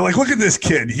 Yeah, like, look at this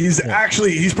kid. He's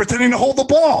pretending to hold the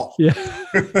ball. Yeah.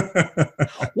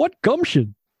 What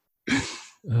gumption?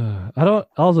 I don't.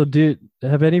 Also,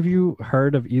 have any of you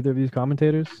heard of either of these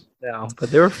commentators? No, but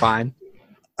they were fine.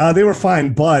 They were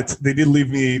fine, but they did leave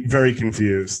me very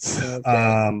confused.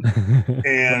 Okay.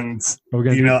 And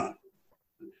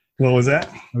what was that?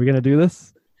 Are we gonna do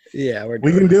this? Yeah,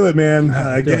 we can do it, man.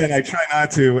 Again, I try not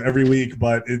to every week,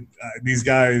 but these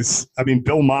guys. I mean,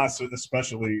 Bill Moss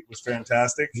especially was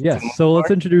fantastic. Yes. So let's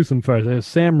introduce them first. There's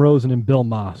Sam Rosen and Bill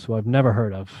Moss, who I've never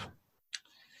heard of.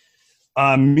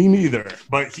 Me neither,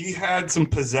 but he had some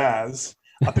pizzazz.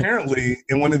 Apparently,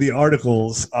 in one of the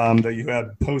articles that you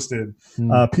had posted,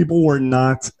 people were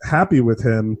not happy with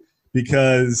him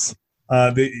because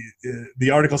the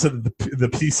article said that the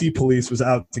PC police was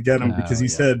out to get him because he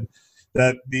said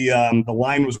that the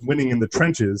line was winning in the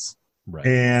trenches, right.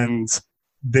 And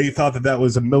they thought that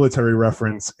was a military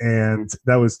reference, and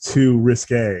that was too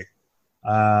risque.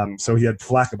 So he had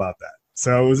flack about that.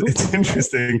 So it's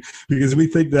interesting because we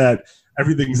think that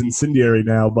everything's incendiary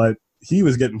now, but he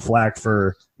was getting flack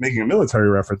for making a military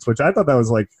reference, which I thought that was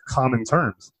like common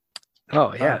terms.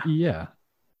 Oh, yeah. Yeah.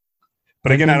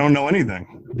 But again, I don't know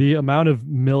anything. The amount of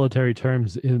military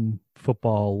terms in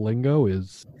football lingo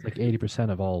is like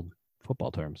 80% of all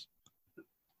football terms.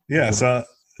 Yeah, so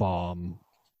bomb,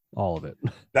 all of it.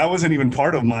 That wasn't even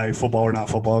part of my football or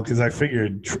not football because I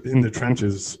figured in the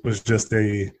trenches was just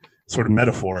a sort of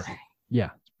metaphor. Yeah,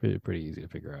 it's pretty easy to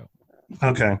figure out.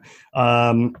 Okay.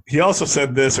 He also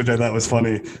said this, which I thought was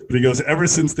funny, but he goes, ever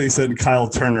since they sent Kyle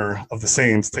Turner of the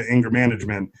Saints to anger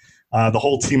management, the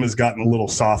whole team has gotten a little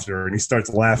softer, and he starts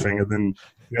laughing, and then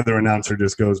the other announcer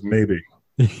just goes, maybe.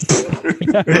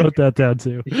 I wrote that down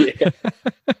too. Yeah.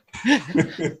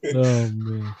 Oh,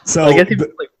 man. So I guess he was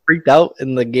like freaked out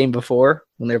in the game before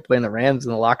when they were playing the Rams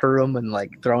in the locker room and like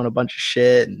throwing a bunch of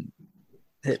shit and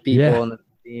hit people in the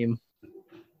team.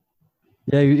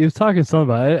 Yeah, he was talking something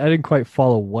about it. I didn't quite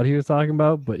follow what he was talking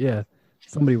about, but yeah,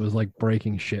 somebody was like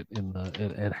breaking shit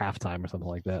at halftime or something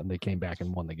like that, and they came back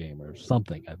and won the game or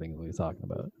something. I think is what he was talking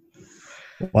about.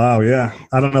 Wow, yeah,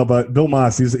 I don't know, but Bill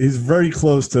Moss, he's very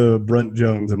close to Brent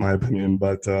Jones in my opinion,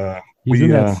 but he's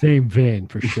in that same vein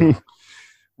for sure.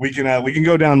 we can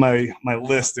go down my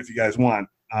list if you guys want.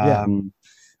 Yeah.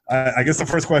 I guess the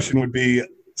first question would be,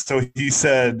 so he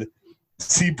said,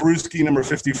 see Brewski number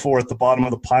 54 at the bottom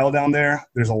of the pile down there.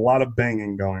 There's a lot of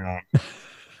banging going on.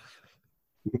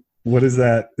 What is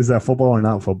that? Is that football or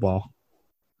not football?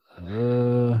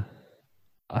 I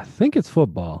think it's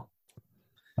football.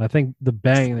 I think the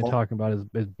bang they're talking about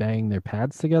is banging their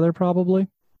pads together, probably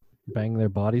banging their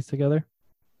bodies together.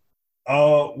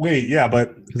 Oh, wait, yeah,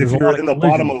 but if you're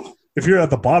at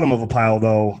the bottom of a pile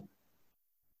though,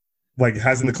 like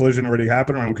hasn't the collision already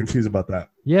happened, or I'm confused about that?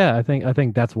 Yeah, I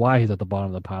think that's why he's at the bottom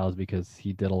of the pile is because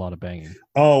he did a lot of banging.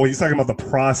 Oh, he's talking about the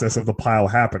process of the pile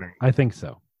happening. I think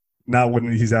so. Not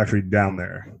when he's actually down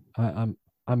there.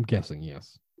 I'm guessing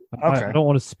yes. Okay. I don't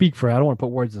want to speak for it. I don't want to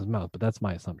put words in his mouth, but that's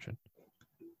my assumption.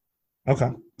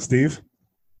 Okay. Steve?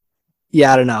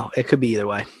 Yeah, I don't know. It could be either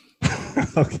way.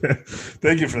 Okay.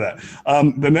 Thank you for that.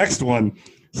 The next one,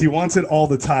 he wants it all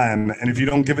the time, and if you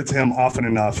don't give it to him often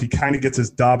enough, he kind of gets his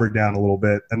dauber down a little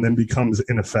bit and then becomes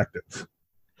ineffective.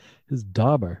 His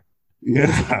dauber?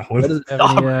 Yeah. What is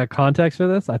Any context for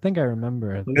this? I think I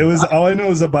remember. It was all I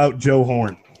know is about Joe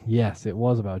Horn. Yes, it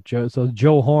was about Joe. So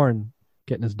Joe Horn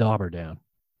getting his dauber down.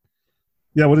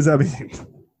 Yeah, what does that mean?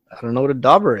 I don't know what a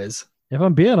dauber is. If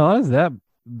I'm being honest,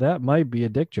 that might be a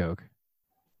dick joke.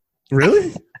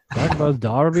 Really? Talking about his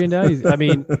dauber being down.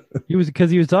 He was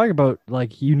talking about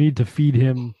like you need to feed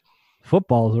him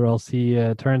footballs or else he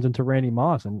turns into Randy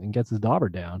Moss and gets his dauber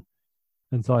down.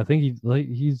 And so I think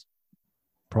he's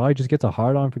probably just gets a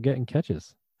hard on for getting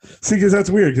catches. See, because that's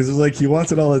weird. Because it's like he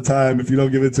wants it all the time. If you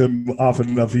don't give it to him often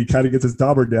enough, he kind of gets his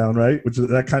dauber down, right?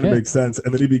 That kind of makes sense.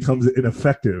 And then he becomes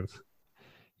ineffective.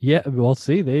 Yeah, well,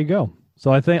 see, there you go.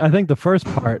 So I think the first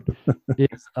part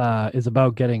is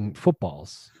about getting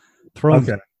footballs thrown.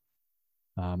 Okay.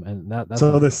 And that's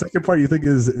so the second part you think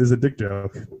is a dick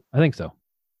joke. I think so.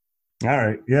 All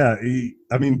right. Yeah.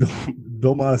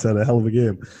 Bill Moss had a hell of a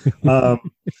game.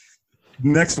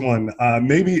 Next one.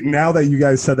 Maybe now that you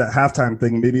guys said that halftime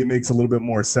thing, maybe it makes a little bit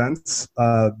more sense.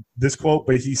 This quote,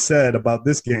 but he said about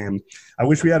this game, I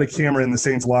wish we had a camera in the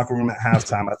Saints locker room at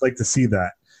halftime. I'd like to see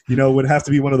that. It would have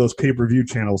to be one of those pay-per-view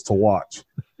channels to watch.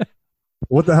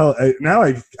 What the hell? Now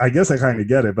I guess I kind of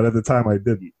get it, but at the time I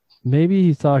didn't. Maybe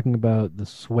he's talking about the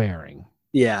swearing.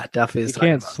 Yeah, definitely. You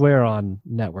can't swear on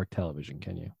network television,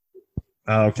 can you?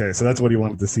 Okay, so that's what he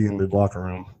wanted to see in the locker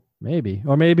room. Maybe.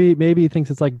 Or maybe he thinks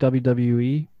it's like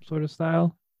WWE sort of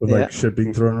style. With like shit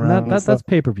being thrown around. That's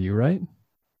pay-per-view, right?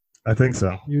 I think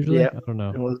so. Usually? Yeah. I don't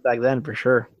know. It was back then for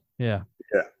sure. Yeah.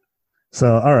 Yeah.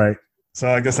 So, all right. So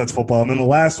I guess that's football. And then the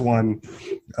last one,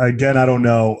 again, I don't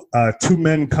know. Two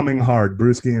men coming hard,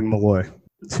 Bruschi and Malloy.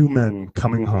 Two men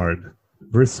coming hard,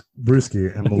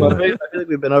 Bruschi and Malloy. Well, I feel like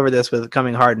we've been over this with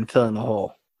coming hard and filling the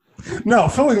hole. No,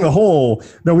 filling the hole.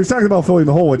 No, we've talked about filling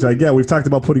the hole, which I get. We've talked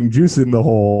about putting juice in the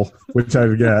hole, which I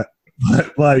get.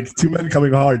 But like two men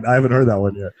coming hard, I haven't heard that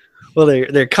one yet. Well,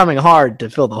 they're coming hard to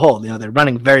fill the hole. You know, they're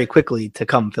running very quickly to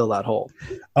come fill that hole.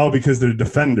 Oh, because they're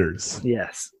defenders.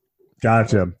 Yes.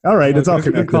 Gotcha. All right, it's all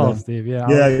connected. Good call, Steve. Yeah,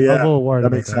 yeah. I was a little worried that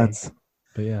about makes sense.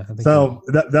 But yeah, I think so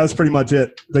that was pretty much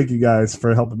it. Thank you guys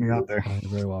for helping me out there.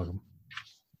 You're very welcome.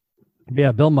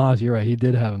 Yeah, Bill Maas, you're right. He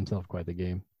did have himself quite the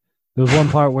game. There was one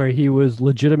part where he was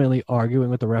legitimately arguing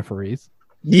with the referees.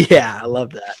 Yeah, I love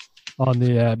that. On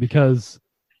the because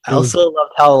I also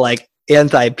loved how like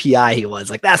anti-PI he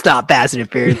was. Like, that's not pass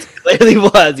interference. Clearly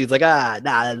was. He's like, nah,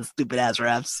 that's stupid ass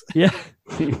refs. Yeah,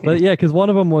 but yeah, because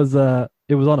one of them was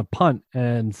it was on a punt,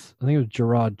 and I think it was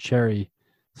Gerard Cherry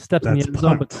stepped in the end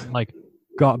zone, but like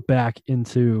got back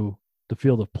into the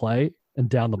field of play and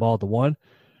down the ball at the one,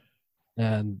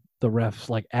 and the refs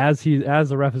like as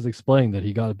the ref is explaining that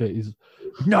he got a bit. He's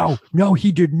no,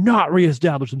 he did not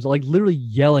reestablish himself. Like literally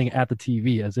yelling at the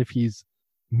TV as if he's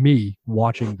me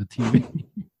watching the TV.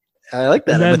 I like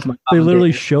that. And then they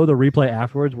literally show the replay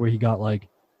afterwards where he got like,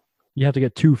 you have to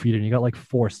get 2 feet and he got like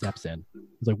 4 steps in.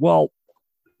 He's like, well,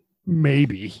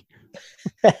 maybe.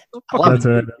 That's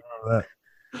right.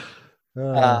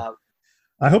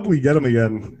 I hope we get him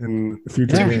again in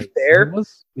future games.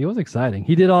 He was exciting.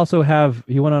 He did also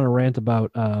he went on a rant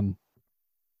about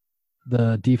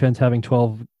the defense having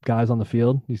 12 guys on the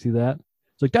field. You see that?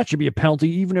 It's like, that should be a penalty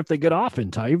even if they get off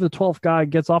in time. Even the 12th guy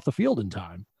gets off the field in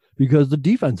time. Because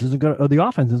the offense isn't going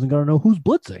to know who's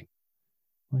blitzing.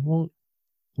 Like, well,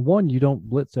 1, you don't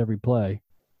blitz every play,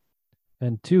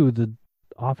 and 2, the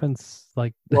offense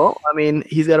like. Well, I mean,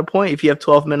 he's got a point. If you have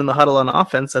 12 men in the huddle on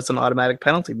offense, that's an automatic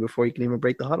penalty before you can even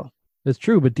break the huddle. It's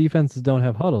true, but defenses don't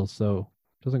have huddles, so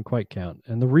it doesn't quite count.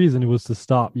 And the reason was to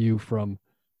stop you from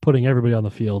putting everybody on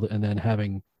the field and then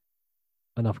having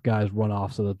enough guys run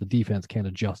off so that the defense can't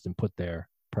adjust and put their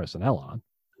personnel on.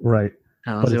 Right.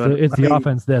 But it's the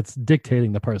offense that's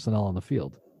dictating the personnel on the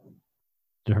field.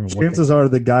 Chances are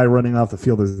the guy running off the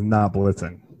field is not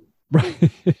blitzing. Right.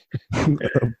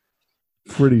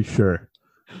 Pretty sure.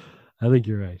 I think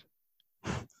you're right.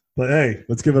 But hey,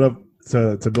 let's give it up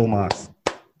to Bill Maas.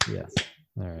 Yes.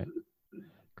 All right.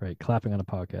 Great. Clapping on a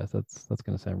podcast. That's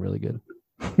going to sound really good.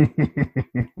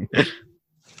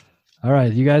 All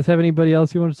right. You guys have anybody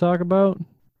else you want to talk about?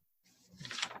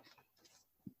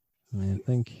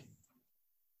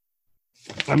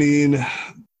 I mean,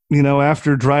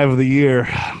 after drive of the year,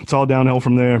 it's all downhill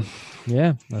from there.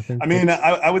 Yeah, I think.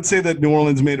 I would say that New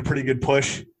Orleans made a pretty good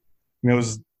push. It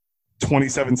was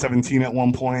 27-17 at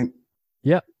one point.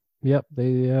 Yep.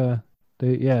 They at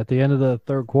the end of the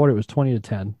third quarter, it was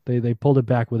 20-10. They pulled it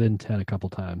back within 10 a couple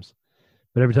times,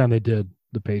 but every time they did,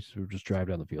 the Patriots would just drive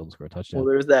down the field and score a touchdown. Well,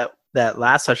 there was that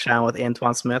last touchdown with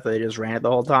Antoine Smith. They just ran it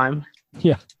the whole time.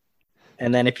 Yeah.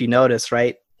 And then if you notice,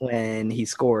 right, when he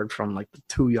scored from like the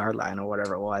 2-yard line or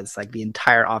whatever it was, like the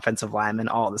entire offensive linemen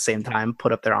all at the same time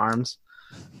put up their arms.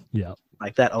 Yeah.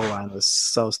 Like that O-line was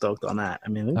so stoked on that. I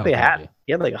mean, they had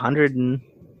like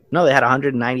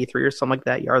 193 or something like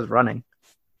that yards running.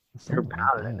 They were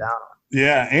pounding it down.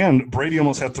 Yeah, and Brady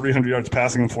almost had 300 yards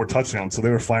passing and 4 touchdowns, so they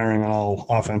were firing on all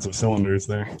offensive cylinders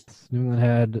there. New England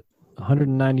had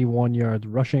 191 yards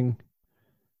rushing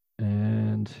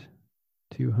and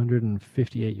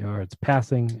 258 yards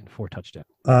passing and 4 touchdowns.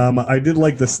 I did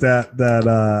like the stat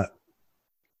that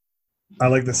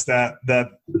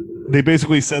they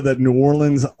basically said that New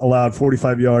Orleans allowed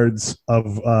 45 yards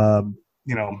of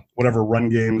whatever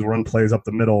run plays up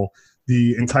the middle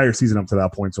the entire season up to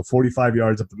that point. So 45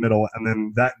 yards up the middle, and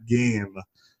then that game,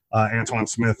 Antoine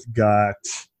Smith got,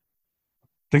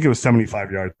 I think it was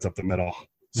 75 yards up the middle.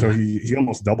 So he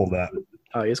almost doubled that.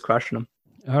 Oh, he's crushing them.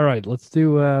 All right, let's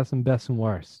do some best and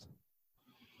worst.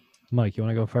 Mike, you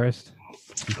want to go first? You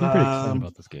seem pretty excited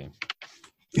about this game.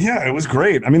 Yeah, it was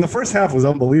great. I mean, the first half was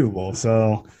unbelievable.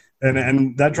 So,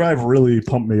 and that drive really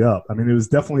pumped me up. I mean, it was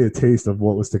definitely a taste of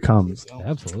what was to come. So.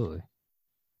 Absolutely.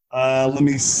 Let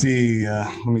me see.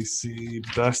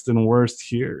 Best and worst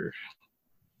here.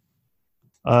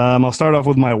 I'll start off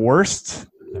with my worst.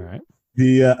 All right.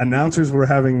 The announcers were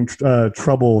having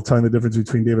trouble telling the difference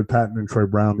between David Patton and Troy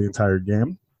Brown the entire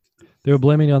game. They were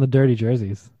blaming it on the dirty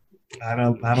jerseys. I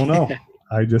don't know.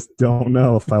 I just don't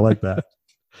know if I like that.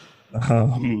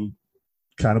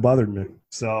 Kind of bothered me.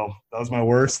 So that was my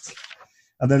worst.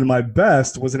 And then my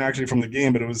best wasn't actually from the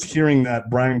game, but it was hearing that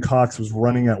Brian Cox was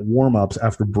running at warm-ups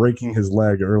after breaking his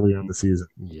leg earlier in the season.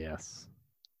 Yes.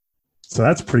 So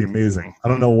that's pretty amazing. I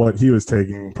don't know what he was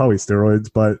taking, probably steroids,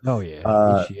 but for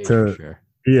sure.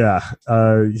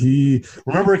 He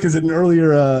remember because in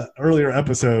an earlier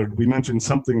episode we mentioned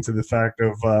something to the fact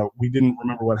of we didn't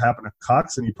remember what happened to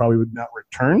Cox and he probably would not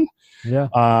return. Yeah.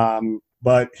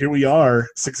 But here we are,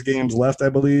 6 games left, I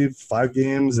believe, 5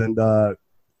 games, and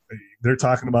they're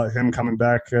talking about him coming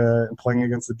back and playing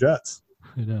against the Jets.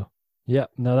 I know. Yeah.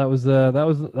 No, that was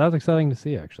exciting to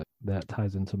see. Actually, that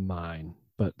ties into mine.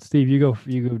 But Steve, you go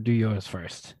do yours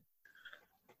first.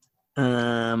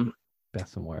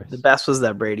 Best and worst. The best was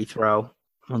that Brady throw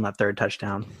on that 3rd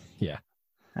touchdown. Yeah.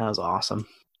 That was awesome.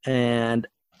 And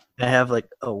I have like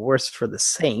a worst for the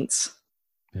Saints.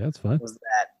 Yeah, that's fine. Was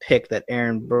that pick that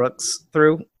Aaron Brooks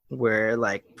threw where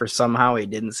like for somehow he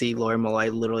didn't see Lawyer Malloy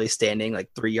literally standing like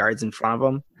 3 yards in front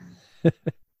of him.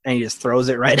 And he just throws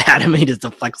it right at him. He just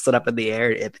deflects it up in the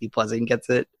air. If he Pleasant gets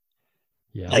it.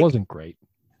 Yeah, like, it wasn't great.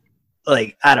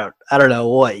 Like, I don't know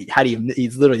what.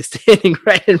 He's literally standing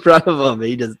right in front of him. And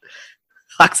he just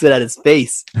hucks it at his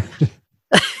face.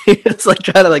 It's like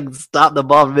trying to like stop the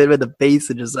ball mid with the face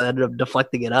and just ended up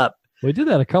deflecting it up. Well, he did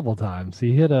that a couple times.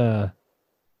 He hit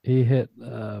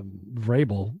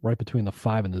Vrabel right between the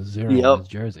 5 and the 0 in his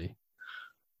jersey.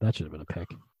 That should have been a pick.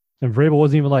 And Vrabel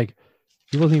wasn't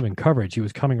even in coverage. He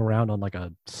was coming around on like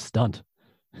a stunt.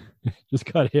 Just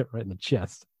got hit right in the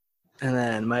chest. And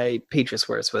then my Patriots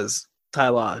worst was Ty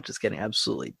Law just getting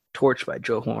absolutely torched by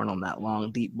Joe Horn on that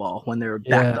long deep ball when they were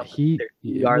backed up their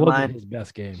yard line. His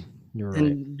best game. You're and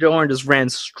right. Joe Horn just ran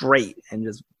straight and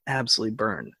just absolutely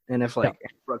burned. And if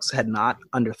Brooks had not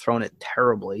underthrown it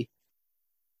terribly,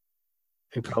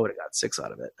 he probably would have got 6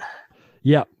 out of it.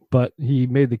 Yeah, but he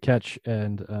made the catch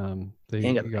and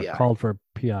he got PI. called for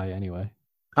PI anyway.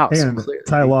 Oh, and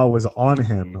Ty Law was on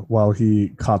him while he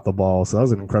caught the ball, so that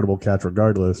was an incredible catch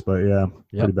regardless. But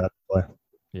pretty bad play.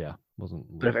 Yeah, wasn't.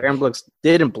 But if Aaron Brooks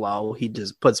didn't blow, he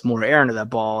just puts more air into that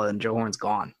ball, and Joe Horn's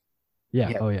gone.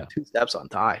 Yeah. 2 steps on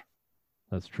Ty.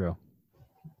 That's true.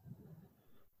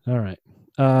 All right.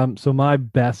 So my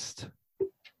best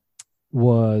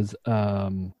was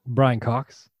Brian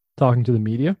Cox talking to the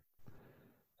media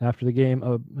after the game,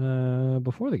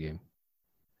 before the game.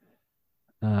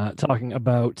 Talking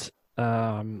about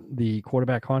the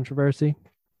quarterback controversy.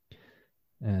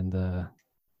 And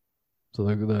so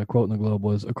the quote in the Globe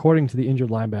was, according to the injured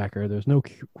linebacker, there's no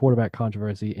quarterback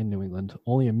controversy in New England,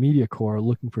 only a media corps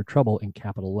looking for trouble in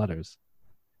capital letters.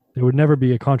 There would never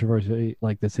be a controversy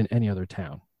like this in any other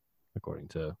town, according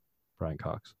to Brian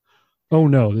Cox. Oh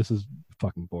no, this is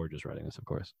fucking Borges writing this, of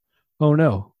course. Oh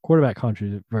no, quarterback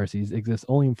controversies exist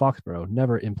only in Foxborough,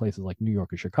 never in places like New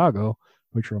York or Chicago,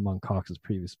 which were among Cox's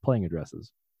previous playing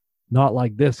addresses. Not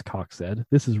like this, Cox said.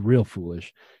 This is real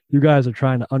foolish. You guys are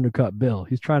trying to undercut Bill.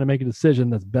 He's trying to make a decision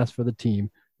that's best for the team.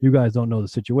 You guys don't know the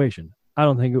situation. I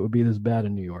don't think it would be this bad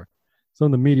in New York. Some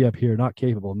of the media up here are not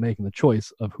capable of making the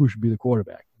choice of who should be the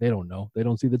quarterback. They don't know. They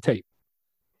don't see the tape.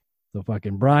 So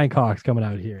fucking Brian Cox coming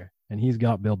out here, and he's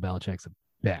got Bill Belichick's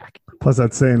back. Plus,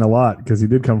 that's saying a lot because he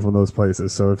did come from those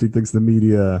places. So if he thinks the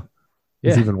media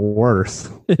is even worse.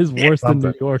 Is worse than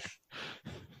New York.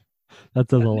 That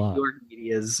says a lot. New York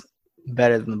media is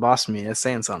better than the Boston media. It's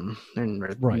saying something.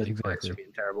 Right, exactly.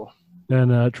 Being terrible.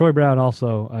 And Troy Brown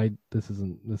also, this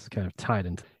is kind of tied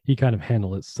into, he kind of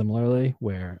handled it similarly,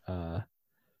 where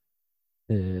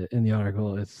in the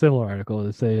article, a similar article,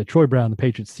 they say Troy Brown, the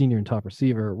Patriots senior and top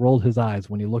receiver, rolled his eyes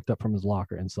when he looked up from his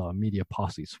locker and saw a media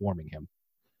posse swarming him,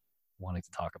 wanting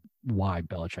to talk about why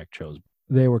Belichick chose.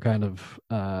 They were kind of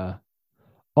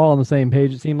all on the same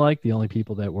page, it seemed like. The only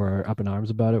people that were up in arms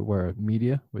about it were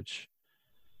media, which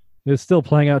is still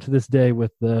playing out to this day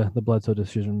with the Bledsoe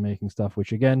decision-making stuff,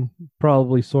 which, again,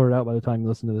 probably sorted out by the time you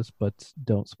listen to this, but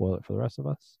don't spoil it for the rest of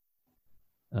us.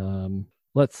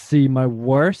 Let's see. My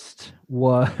worst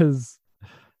was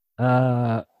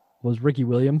Ricky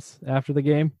Williams after the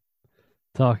game,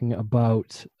 talking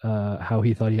about how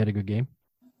he thought he had a good game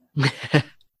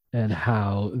and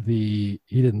how he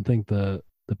didn't think the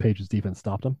Patriots defense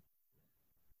stopped him.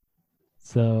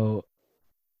 So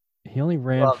he only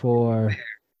ran for...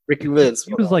 Ricky Williams.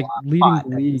 He was like leading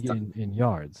the league in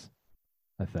yards,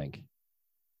 I think.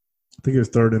 I think he was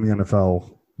third in the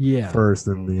NFL. Yeah. First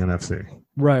in the NFC.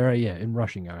 Right, yeah, in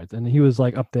rushing yards. And he was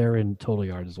like up there in total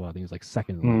yards as well. I think he was like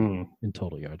second in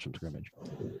total yards from scrimmage.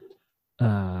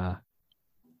 So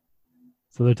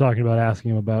they're talking about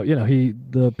asking him about,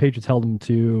 the Patriots held him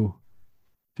to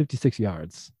 56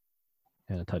 yards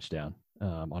and a touchdown.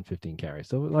 on 15 carries.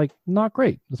 So like not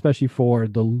great, especially for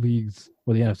the league's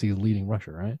or the NFC's leading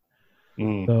rusher, right?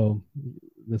 So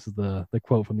this is the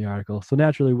quote from the article. So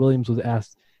naturally, Williams was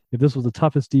asked if this was the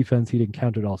toughest defense he'd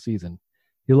encountered all season.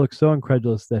 He looked so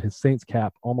incredulous that his Saints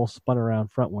cap almost spun around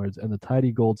frontwards and the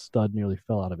tidy gold stud nearly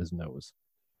fell out of his nose.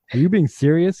 Are you being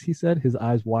serious? He said, his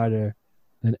eyes wider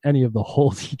than any of the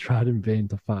holes he tried in vain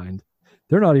to find.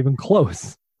 They're not even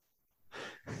close.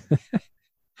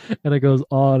 And it goes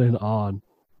on and on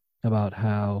about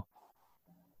how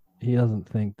he doesn't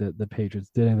think that the Patriots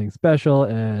did anything special,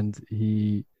 and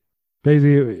he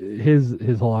basically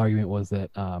his whole argument was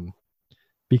that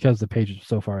because the Patriots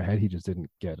were so far ahead, he just didn't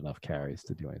get enough carries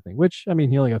to do anything. Which, I mean,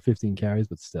 he only got 15 carries,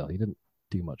 but still, he didn't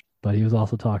do much. But he was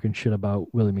also talking shit about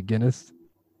Willie McGinnis,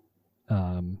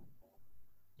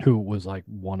 who was like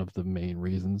one of the main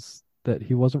reasons that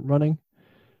he wasn't running.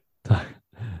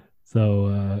 So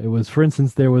it was, for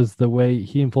instance, there was the way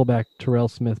he and fullback Terrell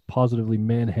Smith positively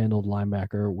manhandled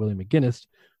linebacker Willie McGinnis,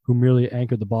 who merely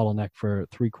anchored the bottleneck for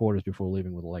 3 quarters before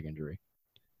leaving with a leg injury.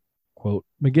 Quote,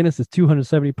 McGinnis is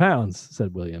 270 pounds,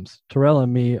 said Williams. Terrell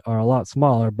and me are a lot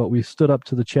smaller, but we stood up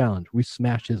to the challenge. We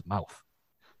smashed his mouth.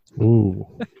 Ooh.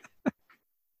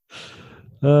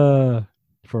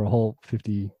 For a whole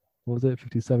 50, what was it,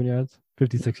 57 yards?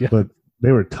 56 yards. But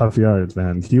they were tough yards,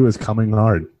 man. He was coming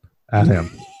hard at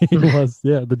him. He was,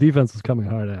 yeah. The defense was coming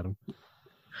hard at him.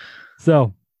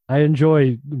 So I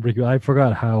enjoy Ricky. I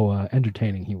forgot how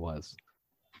entertaining he was,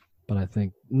 but I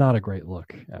think not a great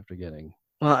look after getting.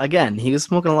 Well, again, he was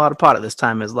smoking a lot of pot at this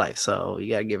time in his life, so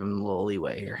you gotta give him a little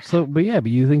leeway here. So, but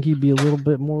you think he'd be a little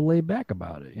bit more laid back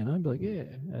about it, you know? I'd be like, yeah,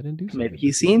 I didn't do something. Maybe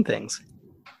he's seen things.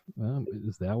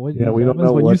 Is that what? Yeah, we don't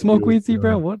know when what you smoke weed, do.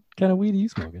 bro. What kind of weed are you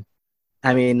smoking?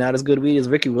 I mean, not as good weed as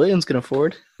Ricky Williams can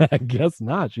afford. I guess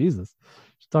not. Jesus,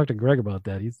 just talk to Greg about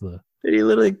that. He's the. He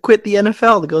literally quit the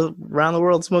NFL to go around the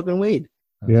world smoking weed.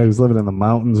 Yeah, he was living in the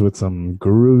mountains with some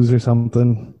gurus or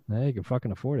something. Yeah, he could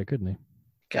fucking afford it, couldn't he?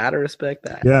 Gotta respect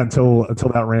that. Yeah, until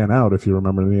that ran out, if you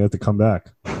remember, and he had to come back.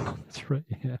 That's right.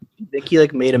 Yeah. You think he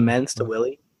like made amends to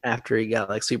Willie after he got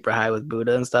like super high with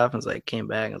Buddha and stuff, and was like came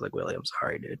back and was like, Willie, I'm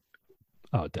sorry, dude.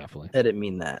 Oh, definitely. I didn't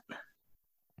mean that.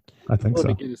 I think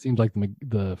so. It seems like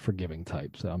the forgiving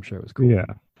type, so I'm sure it was cool. Yeah.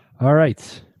 All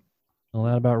right. Well,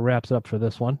 that about wraps it up for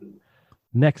this one.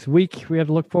 Next week, we have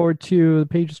to look forward to the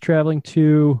Patriots traveling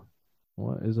to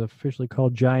what is officially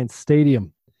called Giants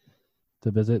Stadium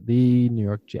to visit the New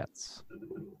York Jets.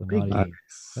 They don't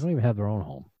even have their own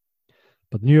home.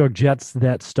 But the New York Jets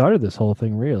that started this whole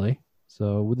thing, really.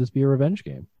 So would this be a revenge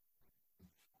game?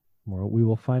 Well, we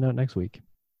will find out next week.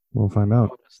 We'll find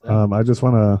out. I just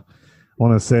want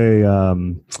to say,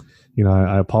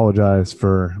 I apologize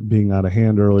for being out of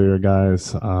hand earlier,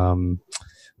 guys.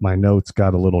 My notes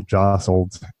got a little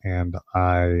jostled, and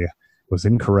I was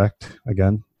incorrect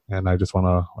again. And I just want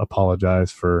to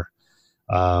apologize for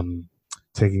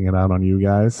taking it out on you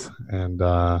guys. And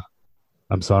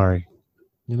I'm sorry.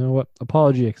 You know what?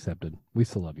 Apology accepted. We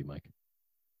still love you, Mike.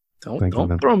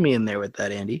 Don't throw me in there with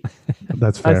that, Andy.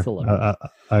 That's fair. I still love you.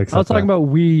 I was talking about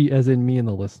we as in me and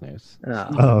the listeners.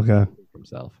 Oh, okay.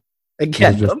 Himself.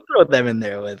 Again, don't throw them in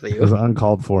there with you. It was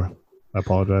uncalled for. I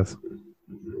apologize.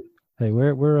 Hey,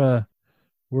 we're a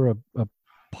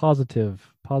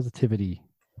positivity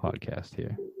podcast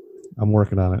here. I'm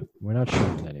working on it. We're not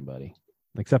shaming anybody,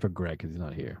 except for Greg because he's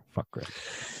not here. Fuck Greg.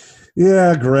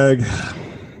 Yeah, Greg.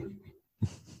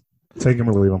 Take him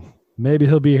or leave him. Maybe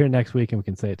he'll be here next week and we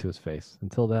can say it to his face.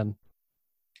 Until then,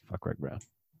 fuck Greg Brown.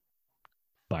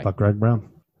 Bye. Fuck Greg Brown.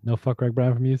 No fuck Greg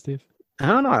Brown from you, Steve? I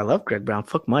don't know. I love Greg Brown.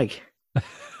 Fuck Mike.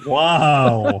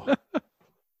 Wow.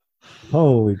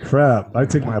 Holy crap. I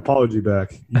take my apology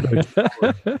back.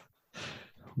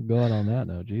 Going on that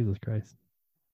note, Jesus Christ.